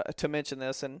 to mention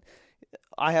this, and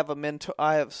I have a mentor.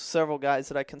 I have several guys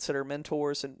that I consider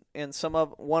mentors, and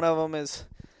one of them is,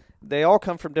 they all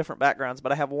come from different backgrounds,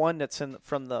 but I have one that's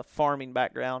from the farming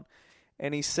background,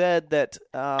 and he said that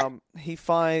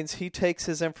he takes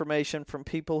his information from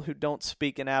people who don't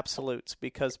speak in absolutes,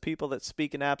 because people that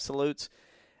speak in absolutes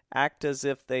act as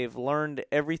if they've learned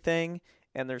everything,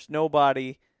 and there's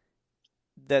nobody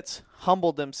that's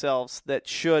humbled themselves that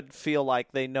should feel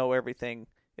like they know everything,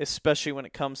 especially when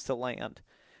it comes to land.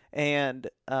 And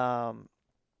I'm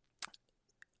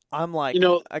like,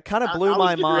 I kind of blew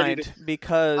my mind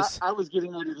because I was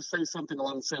getting ready to say something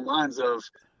along the same lines of,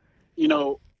 you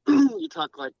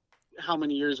talk like how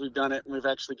many years we've done it, and we've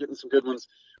actually gotten some good ones.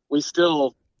 We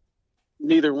still,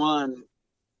 neither one,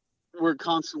 we're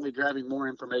constantly grabbing more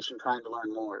information, trying to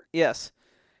learn more. Yes.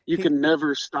 You can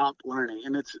never stop learning.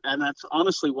 And that's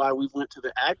honestly why we went to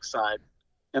the ag side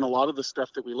and a lot of the stuff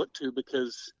that we look to,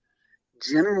 because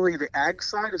generally the ag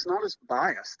side is not as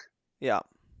biased. Yeah.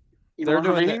 They're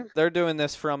doing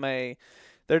this from a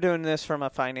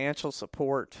financial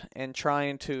support and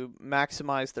trying to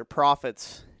maximize their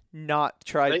profits, not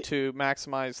try to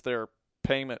maximize their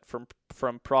payment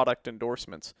from product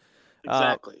endorsements.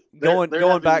 Exactly. Going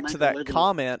back to that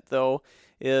comment though,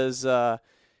 is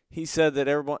he said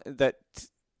that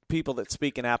people that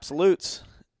speak in absolutes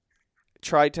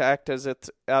try to act as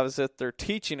if they're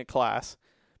teaching a class,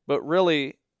 but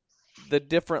really the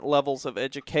different levels of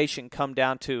education come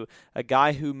down to a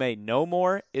guy who may know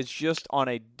more is just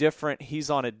he's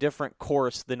on a different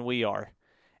course than we are.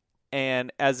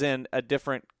 And as in a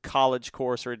different college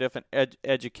course or a different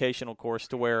educational course,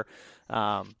 to where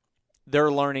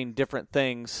they're learning different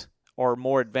things or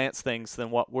more advanced things than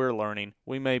what we're learning.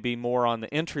 We may be more on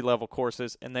the entry-level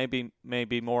courses, and they may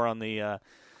be more on the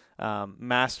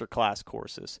master class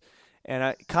courses. And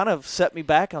it kind of set me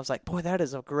back. I was like, boy, that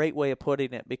is a great way of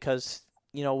putting it, because,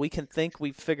 we can think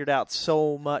we've figured out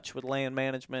so much with land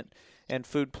management and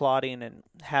food plotting and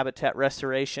habitat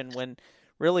restoration, when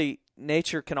really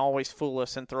nature can always fool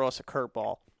us and throw us a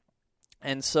curveball.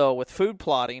 And so with food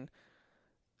plotting,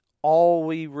 all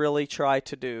we really try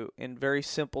to do in very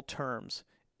simple terms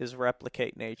is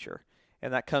replicate nature.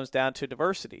 And that comes down to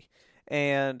diversity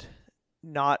and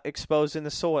not exposing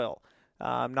the soil,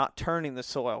 not turning the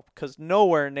soil, because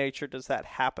nowhere in nature does that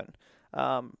happen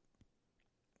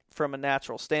from a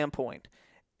natural standpoint.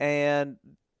 And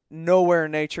nowhere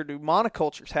in nature do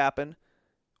monocultures happen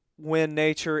when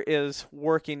nature is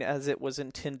working as it was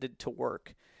intended to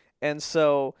work. And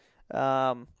so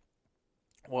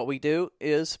what we do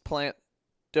is plant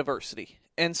diversity.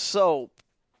 And so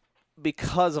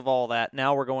because of all that,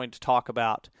 now we're going to talk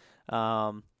about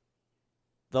the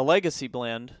legacy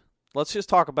blend. Let's just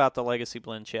talk about the legacy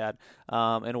blend, Chad,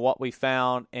 and what we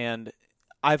found. And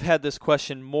I've had this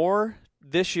question more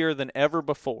this year than ever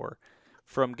before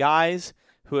from guys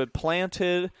who had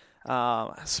planted,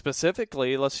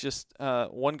 specifically,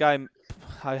 one guy,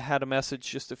 I had a message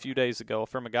just a few days ago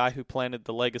from a guy who planted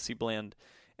the legacy blend.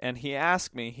 And he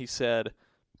asked me, he said,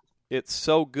 it's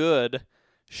so good,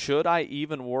 should I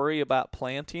even worry about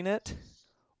planting it,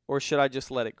 or should I just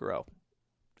let it grow?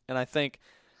 And I think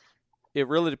it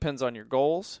really depends on your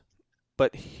goals,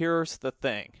 but here's the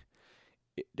thing.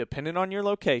 Depending on your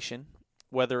location,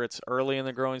 whether it's early in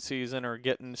the growing season or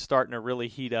starting to really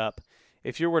heat up,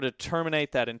 if you were to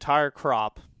terminate that entire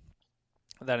crop,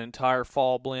 that entire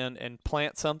fall blend, and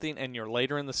plant something and you're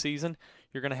later in the season,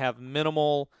 you're going to have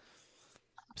minimal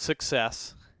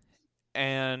success,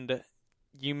 and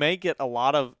you may get a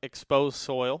lot of exposed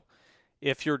soil.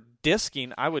 If you're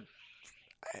disking,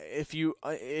 if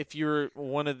you're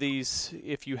one of these,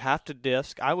 if you have to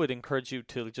disc, I would encourage you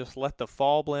to just let the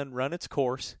fall blend run its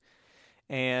course.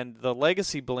 And the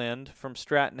legacy blend from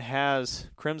Stratton has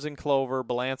crimson clover,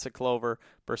 balança clover,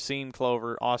 Berseem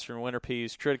clover, Austrian winter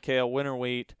peas, triticale, winter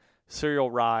wheat,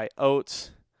 cereal rye,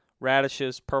 oats,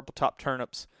 radishes, purple top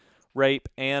turnips, rape,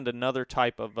 and another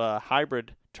type of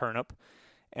hybrid turnip.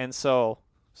 And so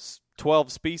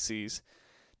 12 species,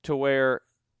 to where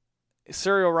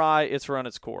cereal rye, it's run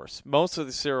its course. Most of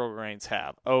the cereal grains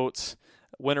have. Oats,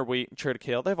 winter wheat, and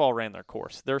triticale, they've all ran their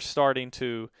course. They're starting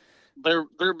to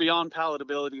they're beyond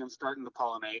palatability and starting to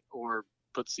pollinate or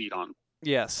put seed on.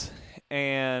 Yes,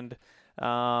 and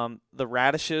the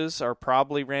radishes are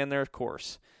probably ran their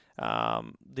course.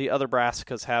 The other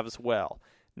brassicas have as well.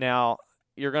 Now,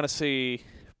 you're going to see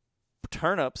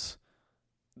turnips,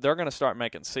 they're going to start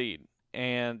making seed.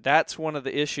 And that's one of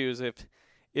the issues.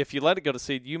 If you let it go to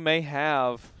seed, you may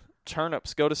have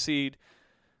turnips go to seed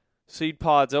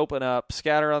pods open up,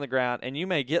 scatter on the ground, and you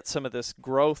may get some of this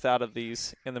growth out of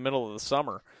these in the middle of the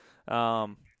summer. I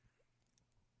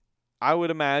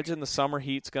would imagine the summer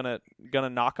heat's gonna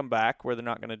knock them back where they're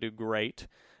not going to do great.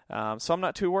 So I'm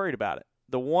not too worried about it.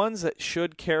 The ones that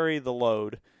should carry the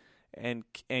load and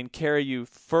carry you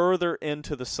further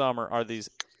into the summer are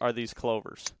these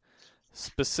clovers,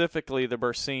 specifically the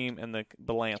Berseem and the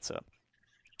Balanza.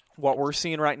 What we're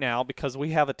seeing right now, because we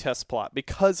have a test plot,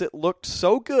 because it looked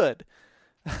so good,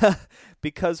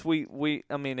 because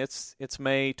I mean it's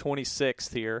May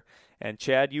 26th here, and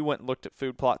Chad, you went and looked at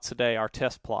food plots today, our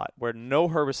test plot, where no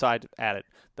herbicide added.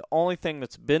 The only thing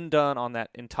that's been done on that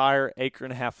entire 1.5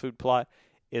 acre food plot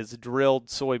is drilled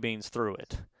soybeans through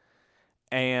it.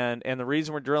 And the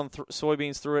reason we're drilling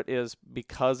soybeans through it is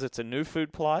because it's a new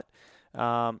food plot,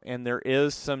 and there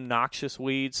is some noxious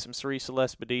weeds, some Sericea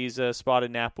lespedeza,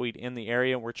 spotted knapweed in the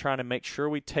area. We're trying to make sure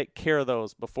we take care of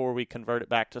those before we convert it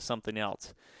back to something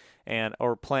else,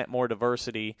 or plant more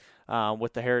diversity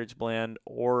with the heritage blend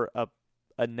or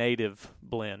a native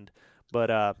blend.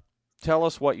 But tell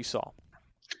us what you saw.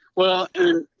 Well,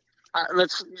 and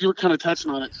you were kind of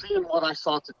touching on it. Seeing what I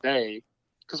saw today,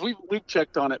 because we've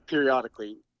checked on it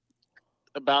periodically,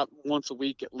 about once a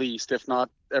week at least, if not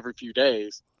every few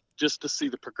days, just to see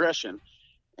the progression.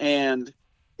 And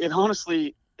it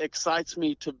honestly excites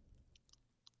me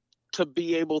to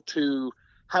be able to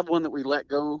have one that we let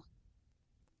go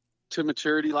to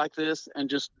maturity like this and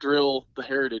just drill the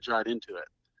heritage right into it.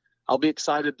 I'll be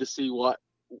excited to see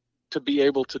to be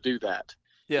able to do that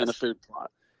in a food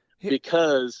plot,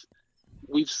 because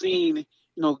we've seen,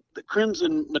 the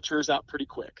crimson matures out pretty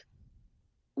quick.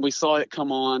 We saw it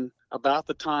come on about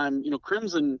the time,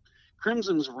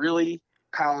 crimson's really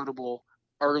palatable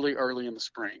early in the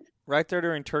spring. Right there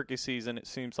during turkey season, it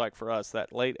seems like for us,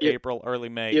 that late April, early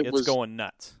May, it's going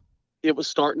nuts. It was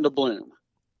starting to bloom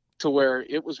to where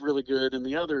it was really good. And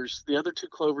the other two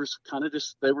clovers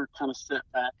they were kind of set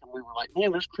back, and we were like,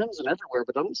 man, there's crimson everywhere,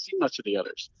 but I don't see much of the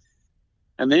others.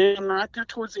 And then right there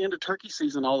towards the end of turkey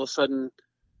season, all of a sudden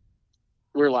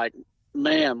we're like,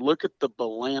 man, look at the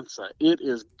Balanza. It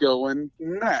is going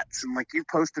nuts. And like, you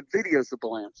posted videos of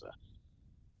Balanza.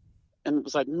 And it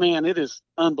was like, man, it is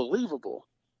unbelievable.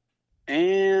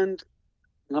 And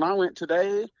when I went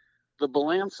today, the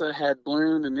Balanza had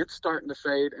bloomed and it's starting to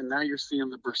fade. And now you're seeing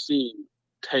the Berseem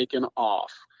taken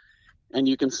off. And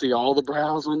you can see all the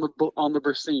browse on the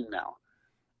Berseem now.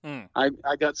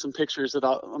 I got some pictures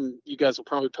that you guys will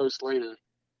probably post later.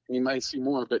 And you may see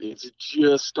more, but it's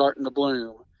just starting to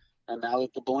bloom. And now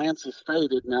that the Balanza is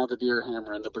faded, now the deer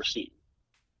hammer and the Berseem.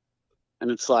 And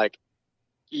it's like,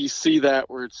 you see that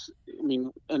where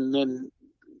and then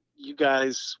you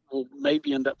guys will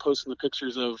maybe end up posting the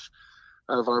pictures of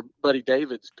our buddy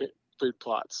David's food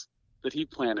plots that he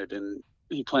planted. And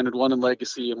he planted one in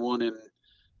Legacy and one in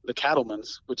the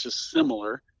Cattleman's, which is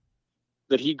similar,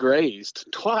 that he grazed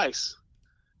twice,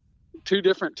 2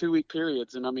 different 2-week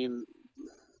periods. And I mean,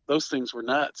 those things were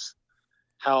nuts.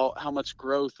 How much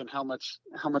growth and how much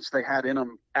they had in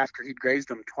them after he'd grazed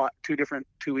them 2 different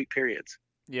 2-week periods.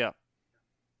 Yeah.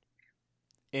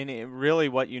 And really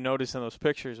what you notice in those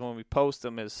pictures when we post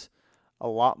them is a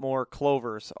lot more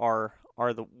clovers are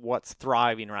what's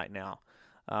thriving right now.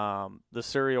 The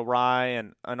cereal rye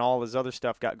and all this other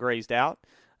stuff got grazed out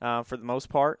for the most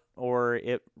part, or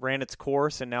it ran its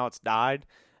course and now it's died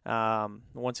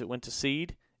once it went to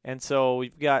seed. And so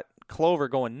we've got clover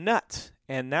going nuts.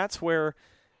 And that's where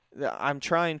I'm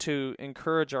trying to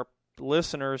encourage our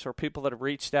listeners or people that have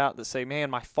reached out that say, man,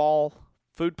 my fall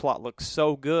food plot looks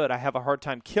so good, I have a hard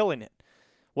time killing it.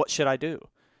 What should I do?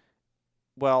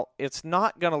 Well, it's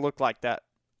not going to look like that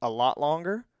a lot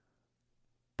longer,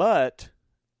 but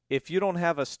if you don't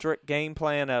have a strict game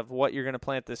plan of what you're going to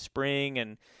plant this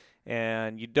spring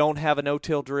and you don't have a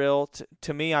no-till drill,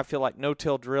 to me, I feel like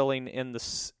no-till drilling in the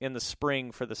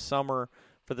spring for the summer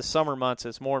months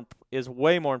is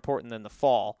way more important than the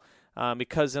fall,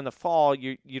 because in the fall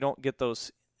you don't get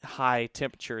those high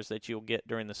temperatures that you'll get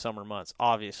during the summer months,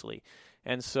 obviously.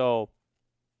 And so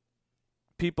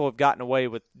people have gotten away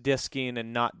with disking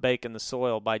and not baking the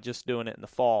soil by just doing it in the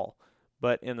fall.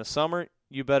 But in the summer,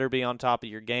 you better be on top of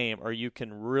your game or you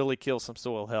can really kill some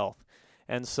soil health.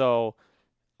 And so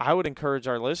I would encourage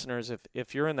our listeners,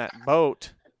 if you're in that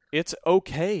boat, it's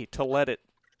okay to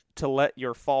let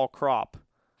your fall crop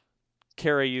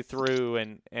carry you through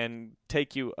and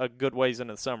take you a good ways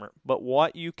into the summer. But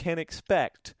what you can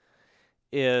expect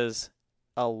is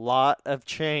a lot of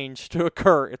change to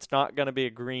occur. It's not going to be a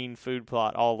green food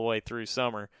plot all the way through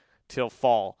summer till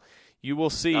fall. You will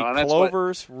see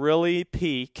clovers really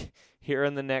peak here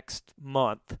in the next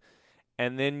month,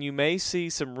 and then you may see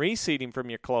some reseeding from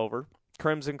your clover.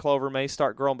 Crimson clover may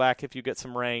start growing back if you get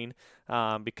some rain,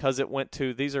 because it went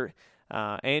to, these are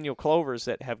annual clovers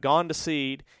that have gone to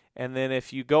seed. And then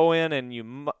if you go in and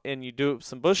you do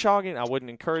some bush hogging, I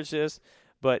wouldn't encourage this,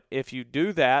 but if you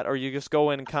do that, or you just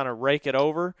go in and kind of rake it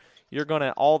over, you're going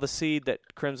to, all the seed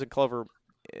that crimson clover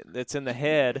that's in the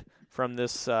head from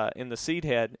this, in the seed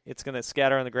head, it's going to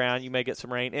scatter on the ground. You may get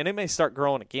some rain, and it may start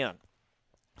growing again.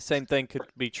 Same thing could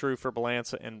be true for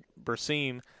Balanza and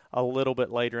Berseem a little bit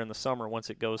later in the summer once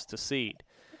it goes to seed.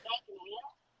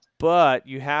 But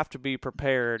you have to be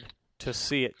prepared to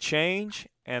see it change,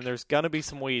 and there's going to be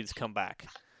some weeds come back.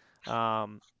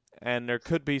 And there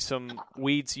could be some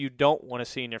weeds you don't want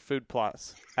to see in your food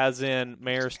plots, as in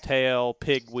mare's tail,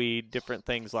 pigweed, different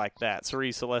things like that,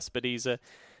 Cerisa lespedeza.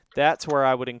 That's where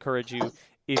I would encourage you,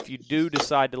 if you do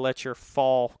decide to let your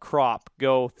fall crop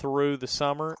go through the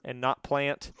summer and not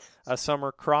plant a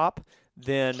summer crop,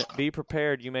 then be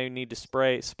prepared. You may need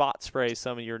to spot spray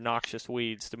some of your noxious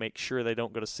weeds to make sure they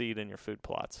don't go to seed in your food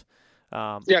plots.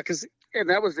 And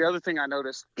that was the other thing I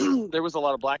noticed. There was a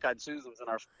lot of black-eyed Susans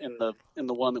in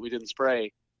the one that we didn't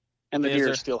spray, and the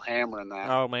deer are still hammering that.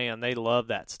 Oh man, they love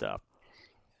that stuff.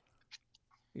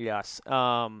 Yes,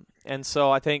 and so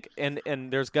I think, and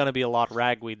there's going to be a lot of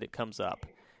ragweed that comes up,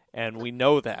 and we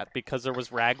know that because there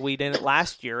was ragweed in it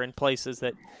last year in places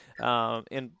that,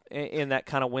 in that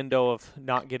kind of window of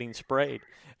not getting sprayed,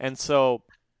 and so,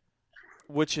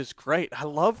 which is great. I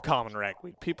love common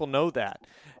ragweed. People know that,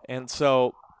 and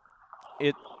so.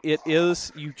 It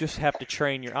is, you just have to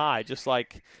train your eye, just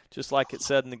like it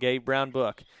said in the Gabe Brown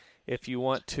book. If you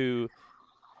want to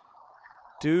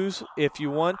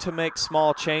make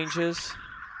small changes,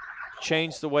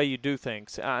 change the way you do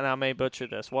things. And I may butcher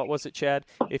this. What was it, Chad?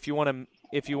 If you want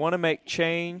to make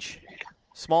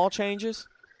small changes,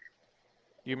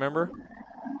 do you remember?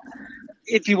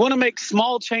 If you want to make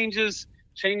small changes,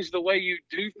 change the way you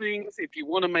do things. If you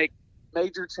want to make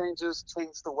major changes,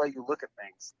 change the way you look at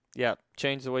things. Yeah,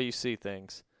 change the way you see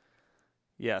things.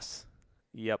 Yes.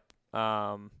 Yep.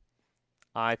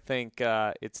 I think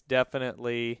it's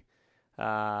definitely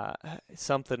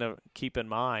something to keep in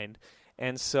mind.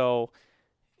 And so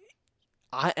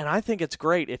I think it's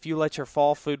great if you let your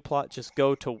fall food plot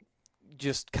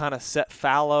just kind of set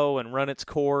fallow and run its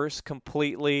course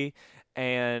completely,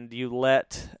 and you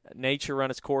let nature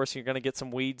run its course. You're going to get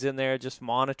some weeds in there. Just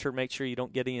monitor, make sure you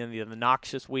don't get any of the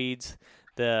noxious weeds,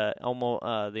 the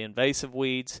invasive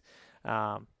weeds.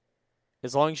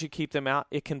 As long as you keep them out,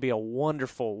 it can be a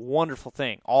wonderful, wonderful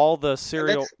thing. All the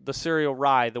cereal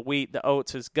rye, the wheat, the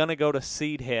oats is going to go to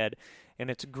seed head, and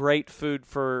it's great food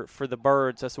for the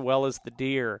birds as well as the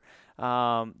deer.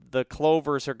 The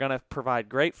clovers are going to provide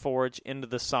great forage into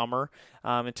the summer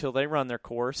until they run their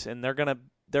course, and they're going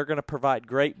to provide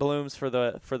great blooms for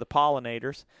the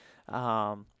pollinators.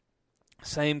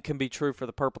 Same can be true for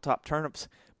the purple top turnips,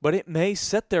 but it may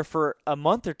sit there for a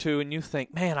month or two, and you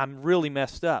think, man, I'm really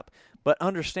messed up. But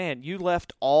understand, you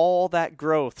left all that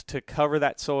growth to cover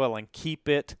that soil and keep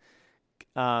it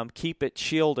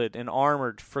shielded and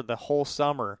armored for the whole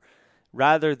summer,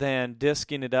 rather than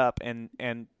disking it up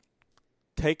and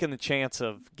taking the chance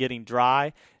of getting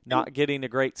dry, not getting a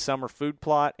great summer food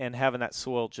plot, and having that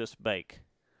soil just bake.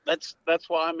 That's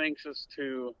why I'm anxious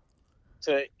to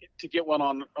get one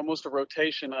on almost a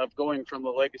rotation of going from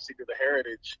the legacy to the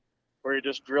heritage, where you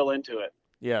just drill into it.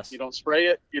 Yes. You don't spray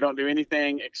it. You don't do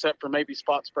anything except for maybe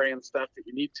spot spray and stuff that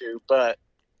you need to. But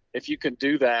if you can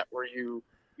do that, where you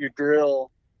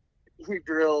drill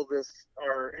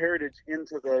our heritage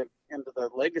into the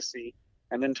legacy,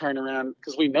 and then turn around,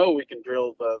 because we know we can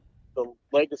drill the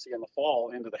legacy in the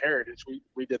fall into the heritage.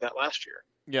 We did that last year.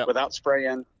 Yeah. Without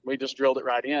spraying, we just drilled it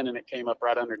right in, and it came up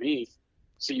right underneath.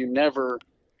 So you never,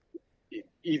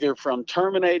 either from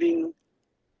terminating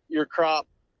your crop,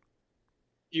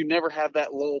 you never have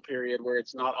that lull period where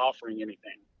it's not offering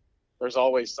anything. There's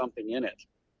always something in it.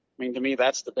 I mean, to me,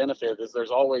 that's the benefit, is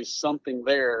there's always something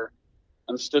there.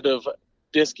 Instead of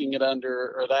disking it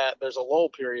under or that, there's a lull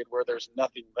period where there's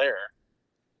nothing there.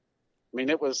 I mean,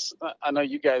 I know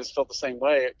you guys felt the same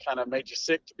way. It kind of made you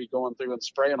sick to be going through and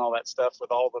spraying all that stuff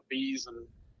with all the bees and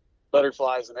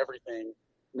butterflies and everything.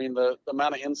 I mean, the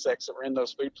amount of insects that were in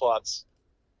those food plots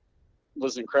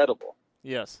was incredible.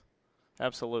 Yes,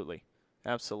 absolutely.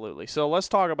 Absolutely. So let's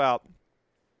talk about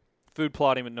food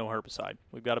plotting with no herbicide.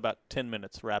 We've got about 10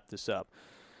 minutes to wrap this up.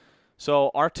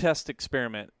 So our test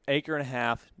experiment, 1.5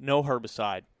 acres, no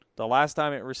herbicide. The last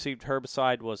time it received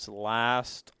herbicide was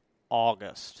last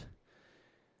August.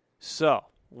 So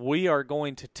we are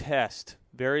going to test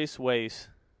various ways.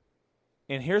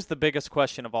 And here's the biggest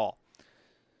question of all.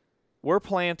 We're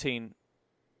planting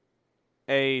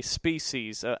a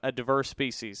species, a diverse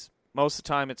species. Most of the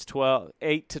time it's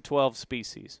 8 to 12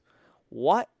 species.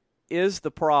 What is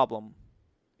the problem?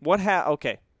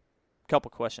 Okay, couple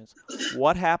questions.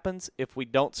 What happens if we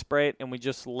don't spray it and we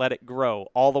just let it grow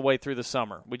all the way through the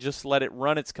summer? We just let it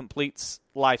run its complete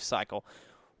life cycle.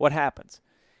 What happens?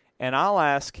 And I'll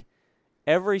ask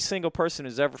every single person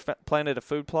who's ever planted a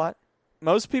food plot.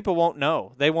 Most people won't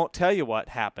know. They won't tell you what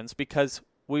happens because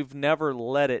we've never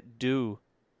let it do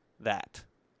that.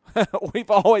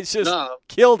 We've always just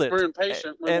killed it. We're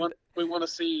impatient. We want to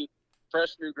see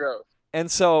fresh new growth. And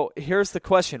so here's the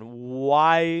question.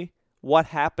 Why? What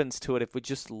happens to it if we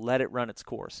just let it run its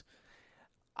course?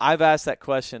 I've asked that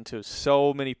question to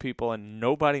so many people, and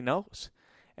nobody knows.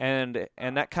 And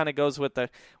that kind of goes with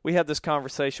we had this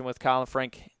conversation with Kyle and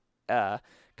Frank.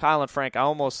 Kyle and Frank, I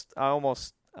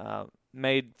almost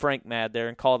made Frank mad there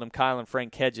and called him Kyle and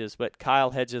Frank Hedges, but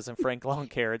Kyle Hedges and Frank Long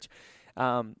Carriage.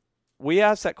 We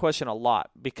ask that question a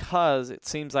lot because it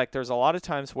seems like there's a lot of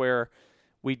times where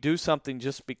we do something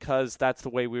just because that's the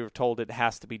way we were told it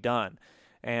has to be done.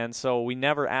 And so we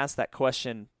never ask that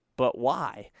question, but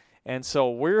why? And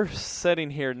so we're sitting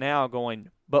here now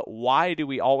going, but why do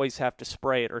we always have to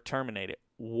spray it or terminate it?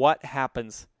 What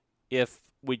happens if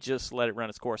we just let it run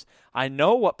its course? I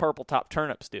know what purple top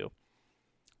turnips do.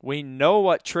 We know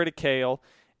what triticale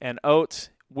and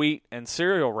oats, wheat, and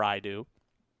cereal rye do.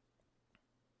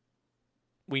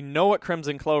 We know what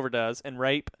crimson clover does and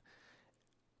rape.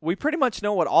 We pretty much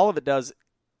know what all of it does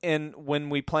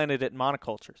when we planted it in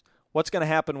monocultures. What's going to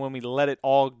happen when we let it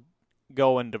all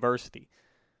go in diversity?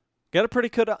 Got a pretty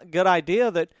good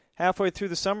idea that halfway through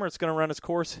the summer it's going to run its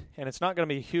course and it's not going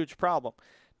to be a huge problem.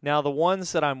 Now, the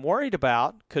ones that I'm worried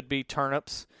about could be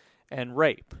turnips and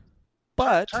rape.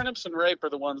 But turnips and rape are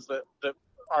the ones that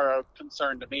are a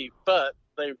concern to me. But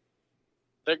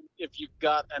if you've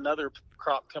got another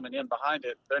crop coming in behind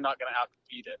it, they're not going to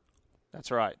outcompete it.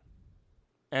 That's right.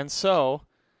 And so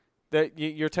that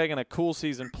you're taking a cool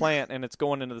season plant and it's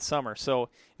going into the summer. So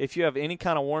if you have any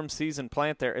kind of warm season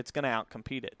plant there, it's going to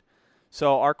outcompete it.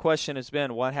 So our question has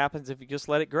been, what happens if you just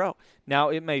let it grow? Now,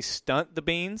 it may stunt the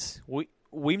beans.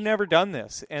 We've never done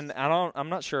this, and I'm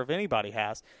not sure if anybody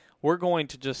has. We're going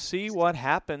to just see what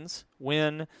happens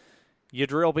when you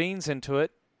drill beans into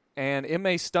it, and it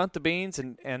may stunt the beans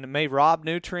and it may rob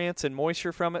nutrients and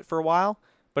moisture from it for a while,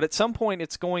 but at some point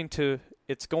it's going to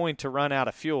run out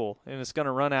of fuel and it's going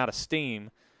to run out of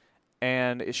steam,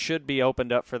 and it should be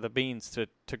opened up for the beans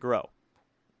to grow.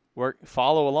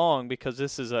 Follow along because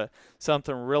this is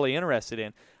something we're really interested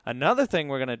in. Another thing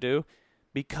we're going to do,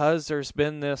 because there's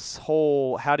been this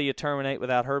whole how do you terminate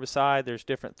without herbicide, there's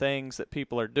different things that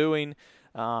people are doing.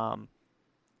 But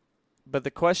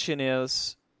the question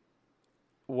is,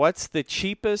 what's the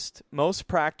cheapest, most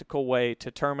practical way to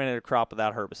terminate a crop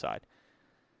without herbicide?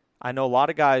 I know a lot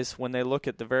of guys, when they look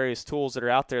at the various tools that are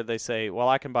out there, they say, well,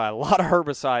 I can buy a lot of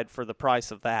herbicide for the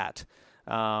price of that.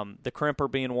 The crimper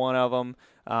being one of them,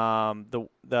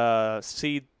 the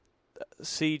seed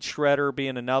shredder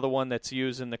being another one that's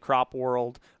used in the crop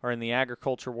world or in the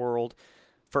agriculture world.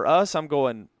 For us, I'm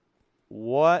going,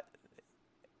 what?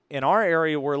 In our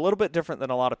area, we're a little bit different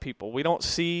than a lot of people. We don't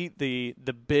see the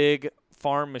big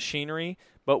farm machinery,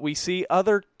 but we see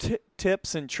other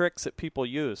tips and tricks that people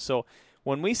use. So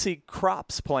when we see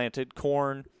crops planted,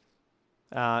 corn,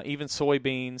 even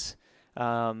soybeans,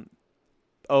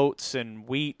 oats and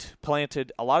wheat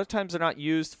planted, a lot of times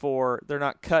they're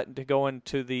not cut to go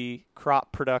into the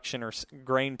crop production or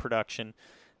grain production.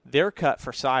 They're cut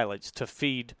for silage to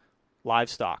feed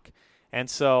livestock. And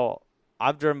so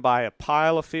I've driven by a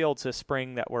pile of fields this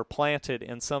spring that were planted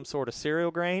in some sort of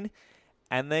cereal grain,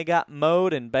 and they got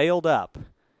mowed and baled up.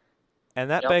 And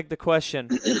that begged the question,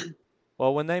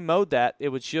 well, when they mowed that, it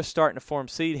was just starting to form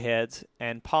seed heads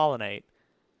and pollinate.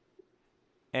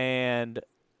 And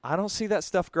I don't see that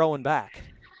stuff growing back.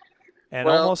 And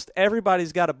almost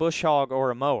everybody's got a bush hog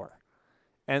or a mower.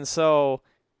 And so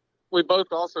we both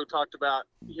also talked about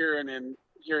hearing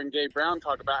Gabe Brown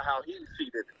talk about how he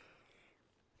seeded.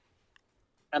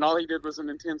 And all he did was an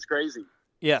intense grazing.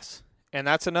 Yes. And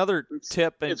that's another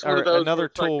tip or another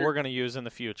tool we're going to use in the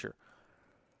future.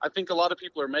 I think a lot of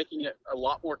people are making it a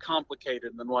lot more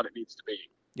complicated than what it needs to be.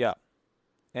 Yeah.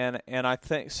 And I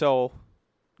think so.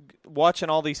 watching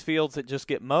all these fields that just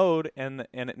get mowed and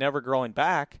it never growing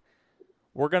back,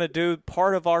 we're going to do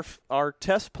part of our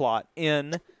test plot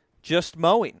in just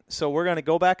mowing. So we're going to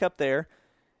go back up there.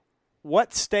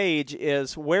 Where's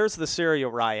the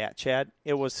cereal rye at, Chad?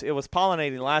 It was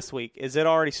pollinating last week. Is it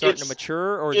already starting to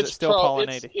mature, or is it still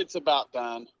pollinating? It's about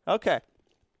done. Okay.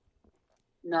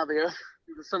 Now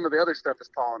some of the other stuff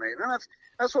is pollinating, and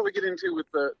that's what we get into with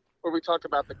where we talk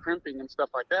about the crimping and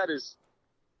stuff like that. Is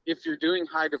if you're doing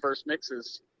high diverse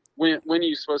mixes, when are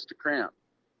you supposed to crimp?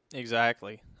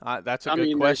 Exactly. That's a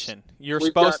good question. You're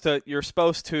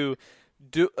supposed to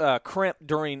do crimp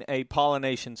during a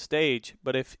pollination stage,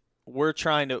 but if we're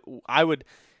trying to,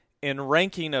 in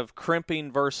ranking of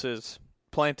crimping versus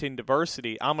planting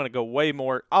diversity, I'm going to go way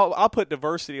more. I'll put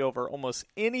diversity over almost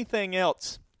anything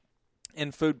else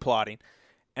in food plotting.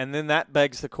 And then that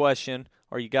begs the question,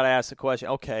 or you got to ask the question,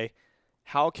 okay,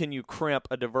 how can you crimp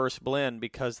a diverse blend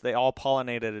because they all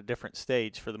pollinate at a different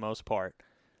stage for the most part?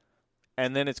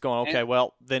 And then it's going, okay,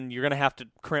 well, then you're going to have to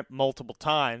crimp multiple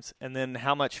times. And then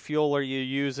how much fuel are you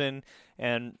using?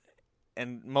 And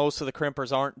most of the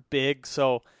crimpers aren't big,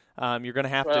 so you're going to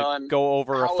have to go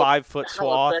over a 5-foot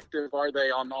swath. How effective are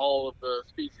they on all of the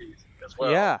species as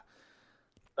well? Yeah.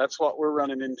 That's what we're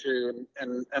running into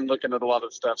and looking at a lot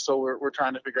of stuff. So we're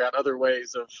trying to figure out other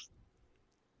ways of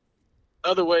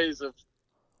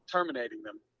terminating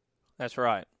them. That's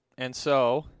right. And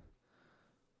so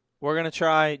we're going to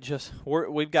try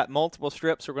we've got multiple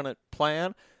strips we're going to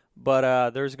plan,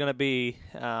 but there's going to be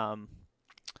some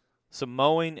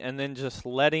mowing and then just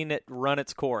letting it run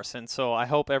its course. And so I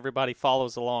hope everybody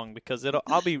follows along because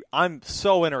I'm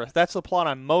so interested. That's the plot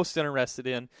I'm most interested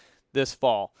in this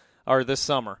fall or this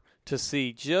summer, to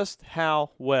see just how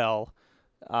well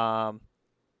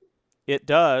it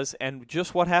does and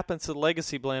just what happens to the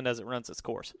Legacy blend as it runs its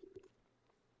course.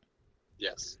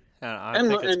 Yes. And I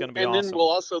think it's going to be awesome. And then we'll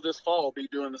also this fall be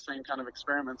doing the same kind of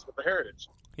experiments with the Heritage.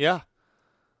 Yeah.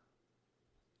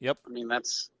 Yep. I mean,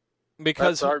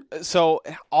 so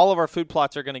all of our food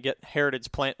plots are going to get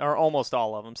Heritage plant, or almost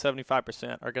all of them,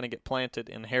 75% are going to get planted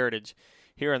in Heritage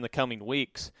here in the coming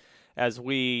weeks. As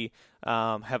we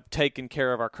have taken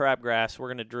care of our crabgrass, we're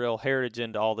going to drill Heritage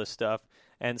into all this stuff.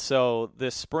 And so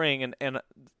this spring, and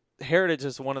Heritage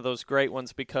is one of those great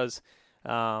ones because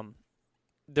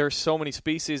there's so many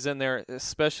species in there,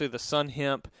 especially the sun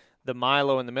hemp, the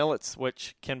milo, and the millets,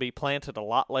 which can be planted a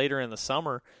lot later in the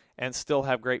summer and still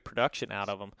have great production out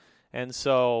of them. And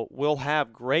so we'll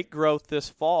have great growth this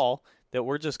fall that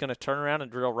we're just going to turn around and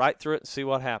drill right through it and see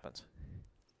what happens.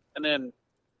 And then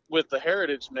with the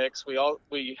Heritage mix, we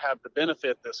have the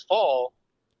benefit this fall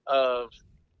of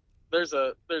there's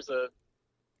a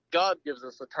God gives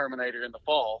us a terminator in the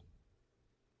fall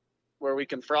where we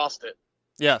can frost it.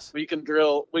 Yes. We can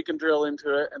drill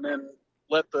into it and then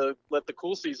let the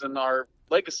cool season, our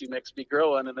Legacy mix, be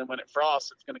growing, and then when it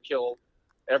frosts, it's going to kill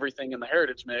everything in the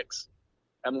Heritage mix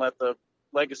and let the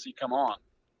Legacy come on.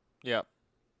 Yep.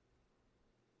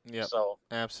 So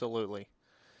absolutely.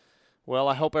 Well,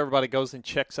 I hope everybody goes and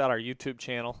checks out our YouTube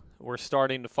channel. We're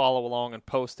starting to follow along and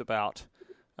post about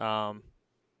our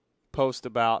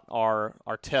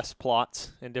test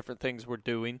plots and different things we're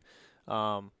doing.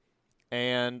 And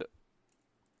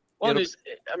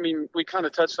we kind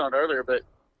of touched on it earlier, but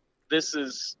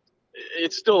it's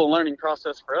still a learning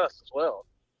process for us as well.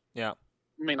 Yeah.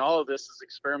 I mean, all of this is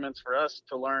experiments for us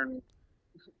to learn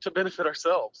to benefit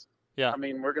ourselves. Yeah. I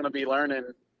mean, we're going to be learning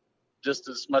just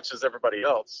as much as everybody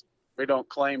else. We don't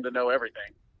claim to know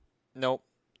everything. Nope,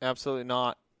 absolutely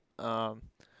not.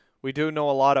 We do know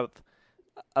a lot of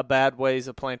bad ways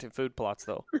of planting food plots,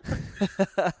 though.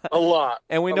 A lot.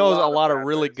 And we know a lot of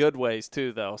really good ways,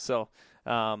 too, though. So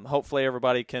hopefully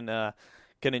everybody can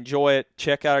enjoy it.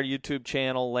 Check out our YouTube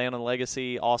channel, Land and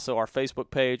Legacy. Also, our Facebook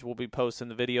page. We'll be posting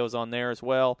the videos on there as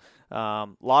well. A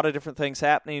lot of different things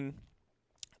happening.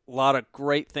 A lot of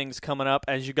great things coming up.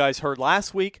 As you guys heard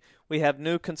last week, we have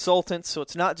new consultants, so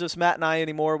it's not just Matt and I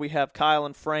anymore. We have Kyle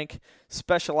and Frank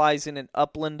specializing in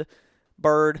upland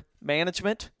bird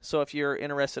management. So if you're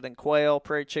interested in quail,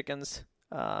 prairie chickens,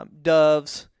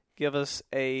 doves, give us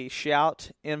a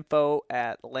shout.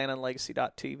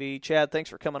 info@landandlegacy.tv. Chad, thanks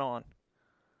for coming on.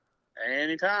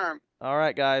 Anytime. All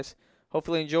right, guys.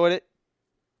 Hopefully you enjoyed it,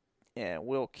 and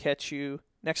we'll catch you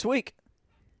next week.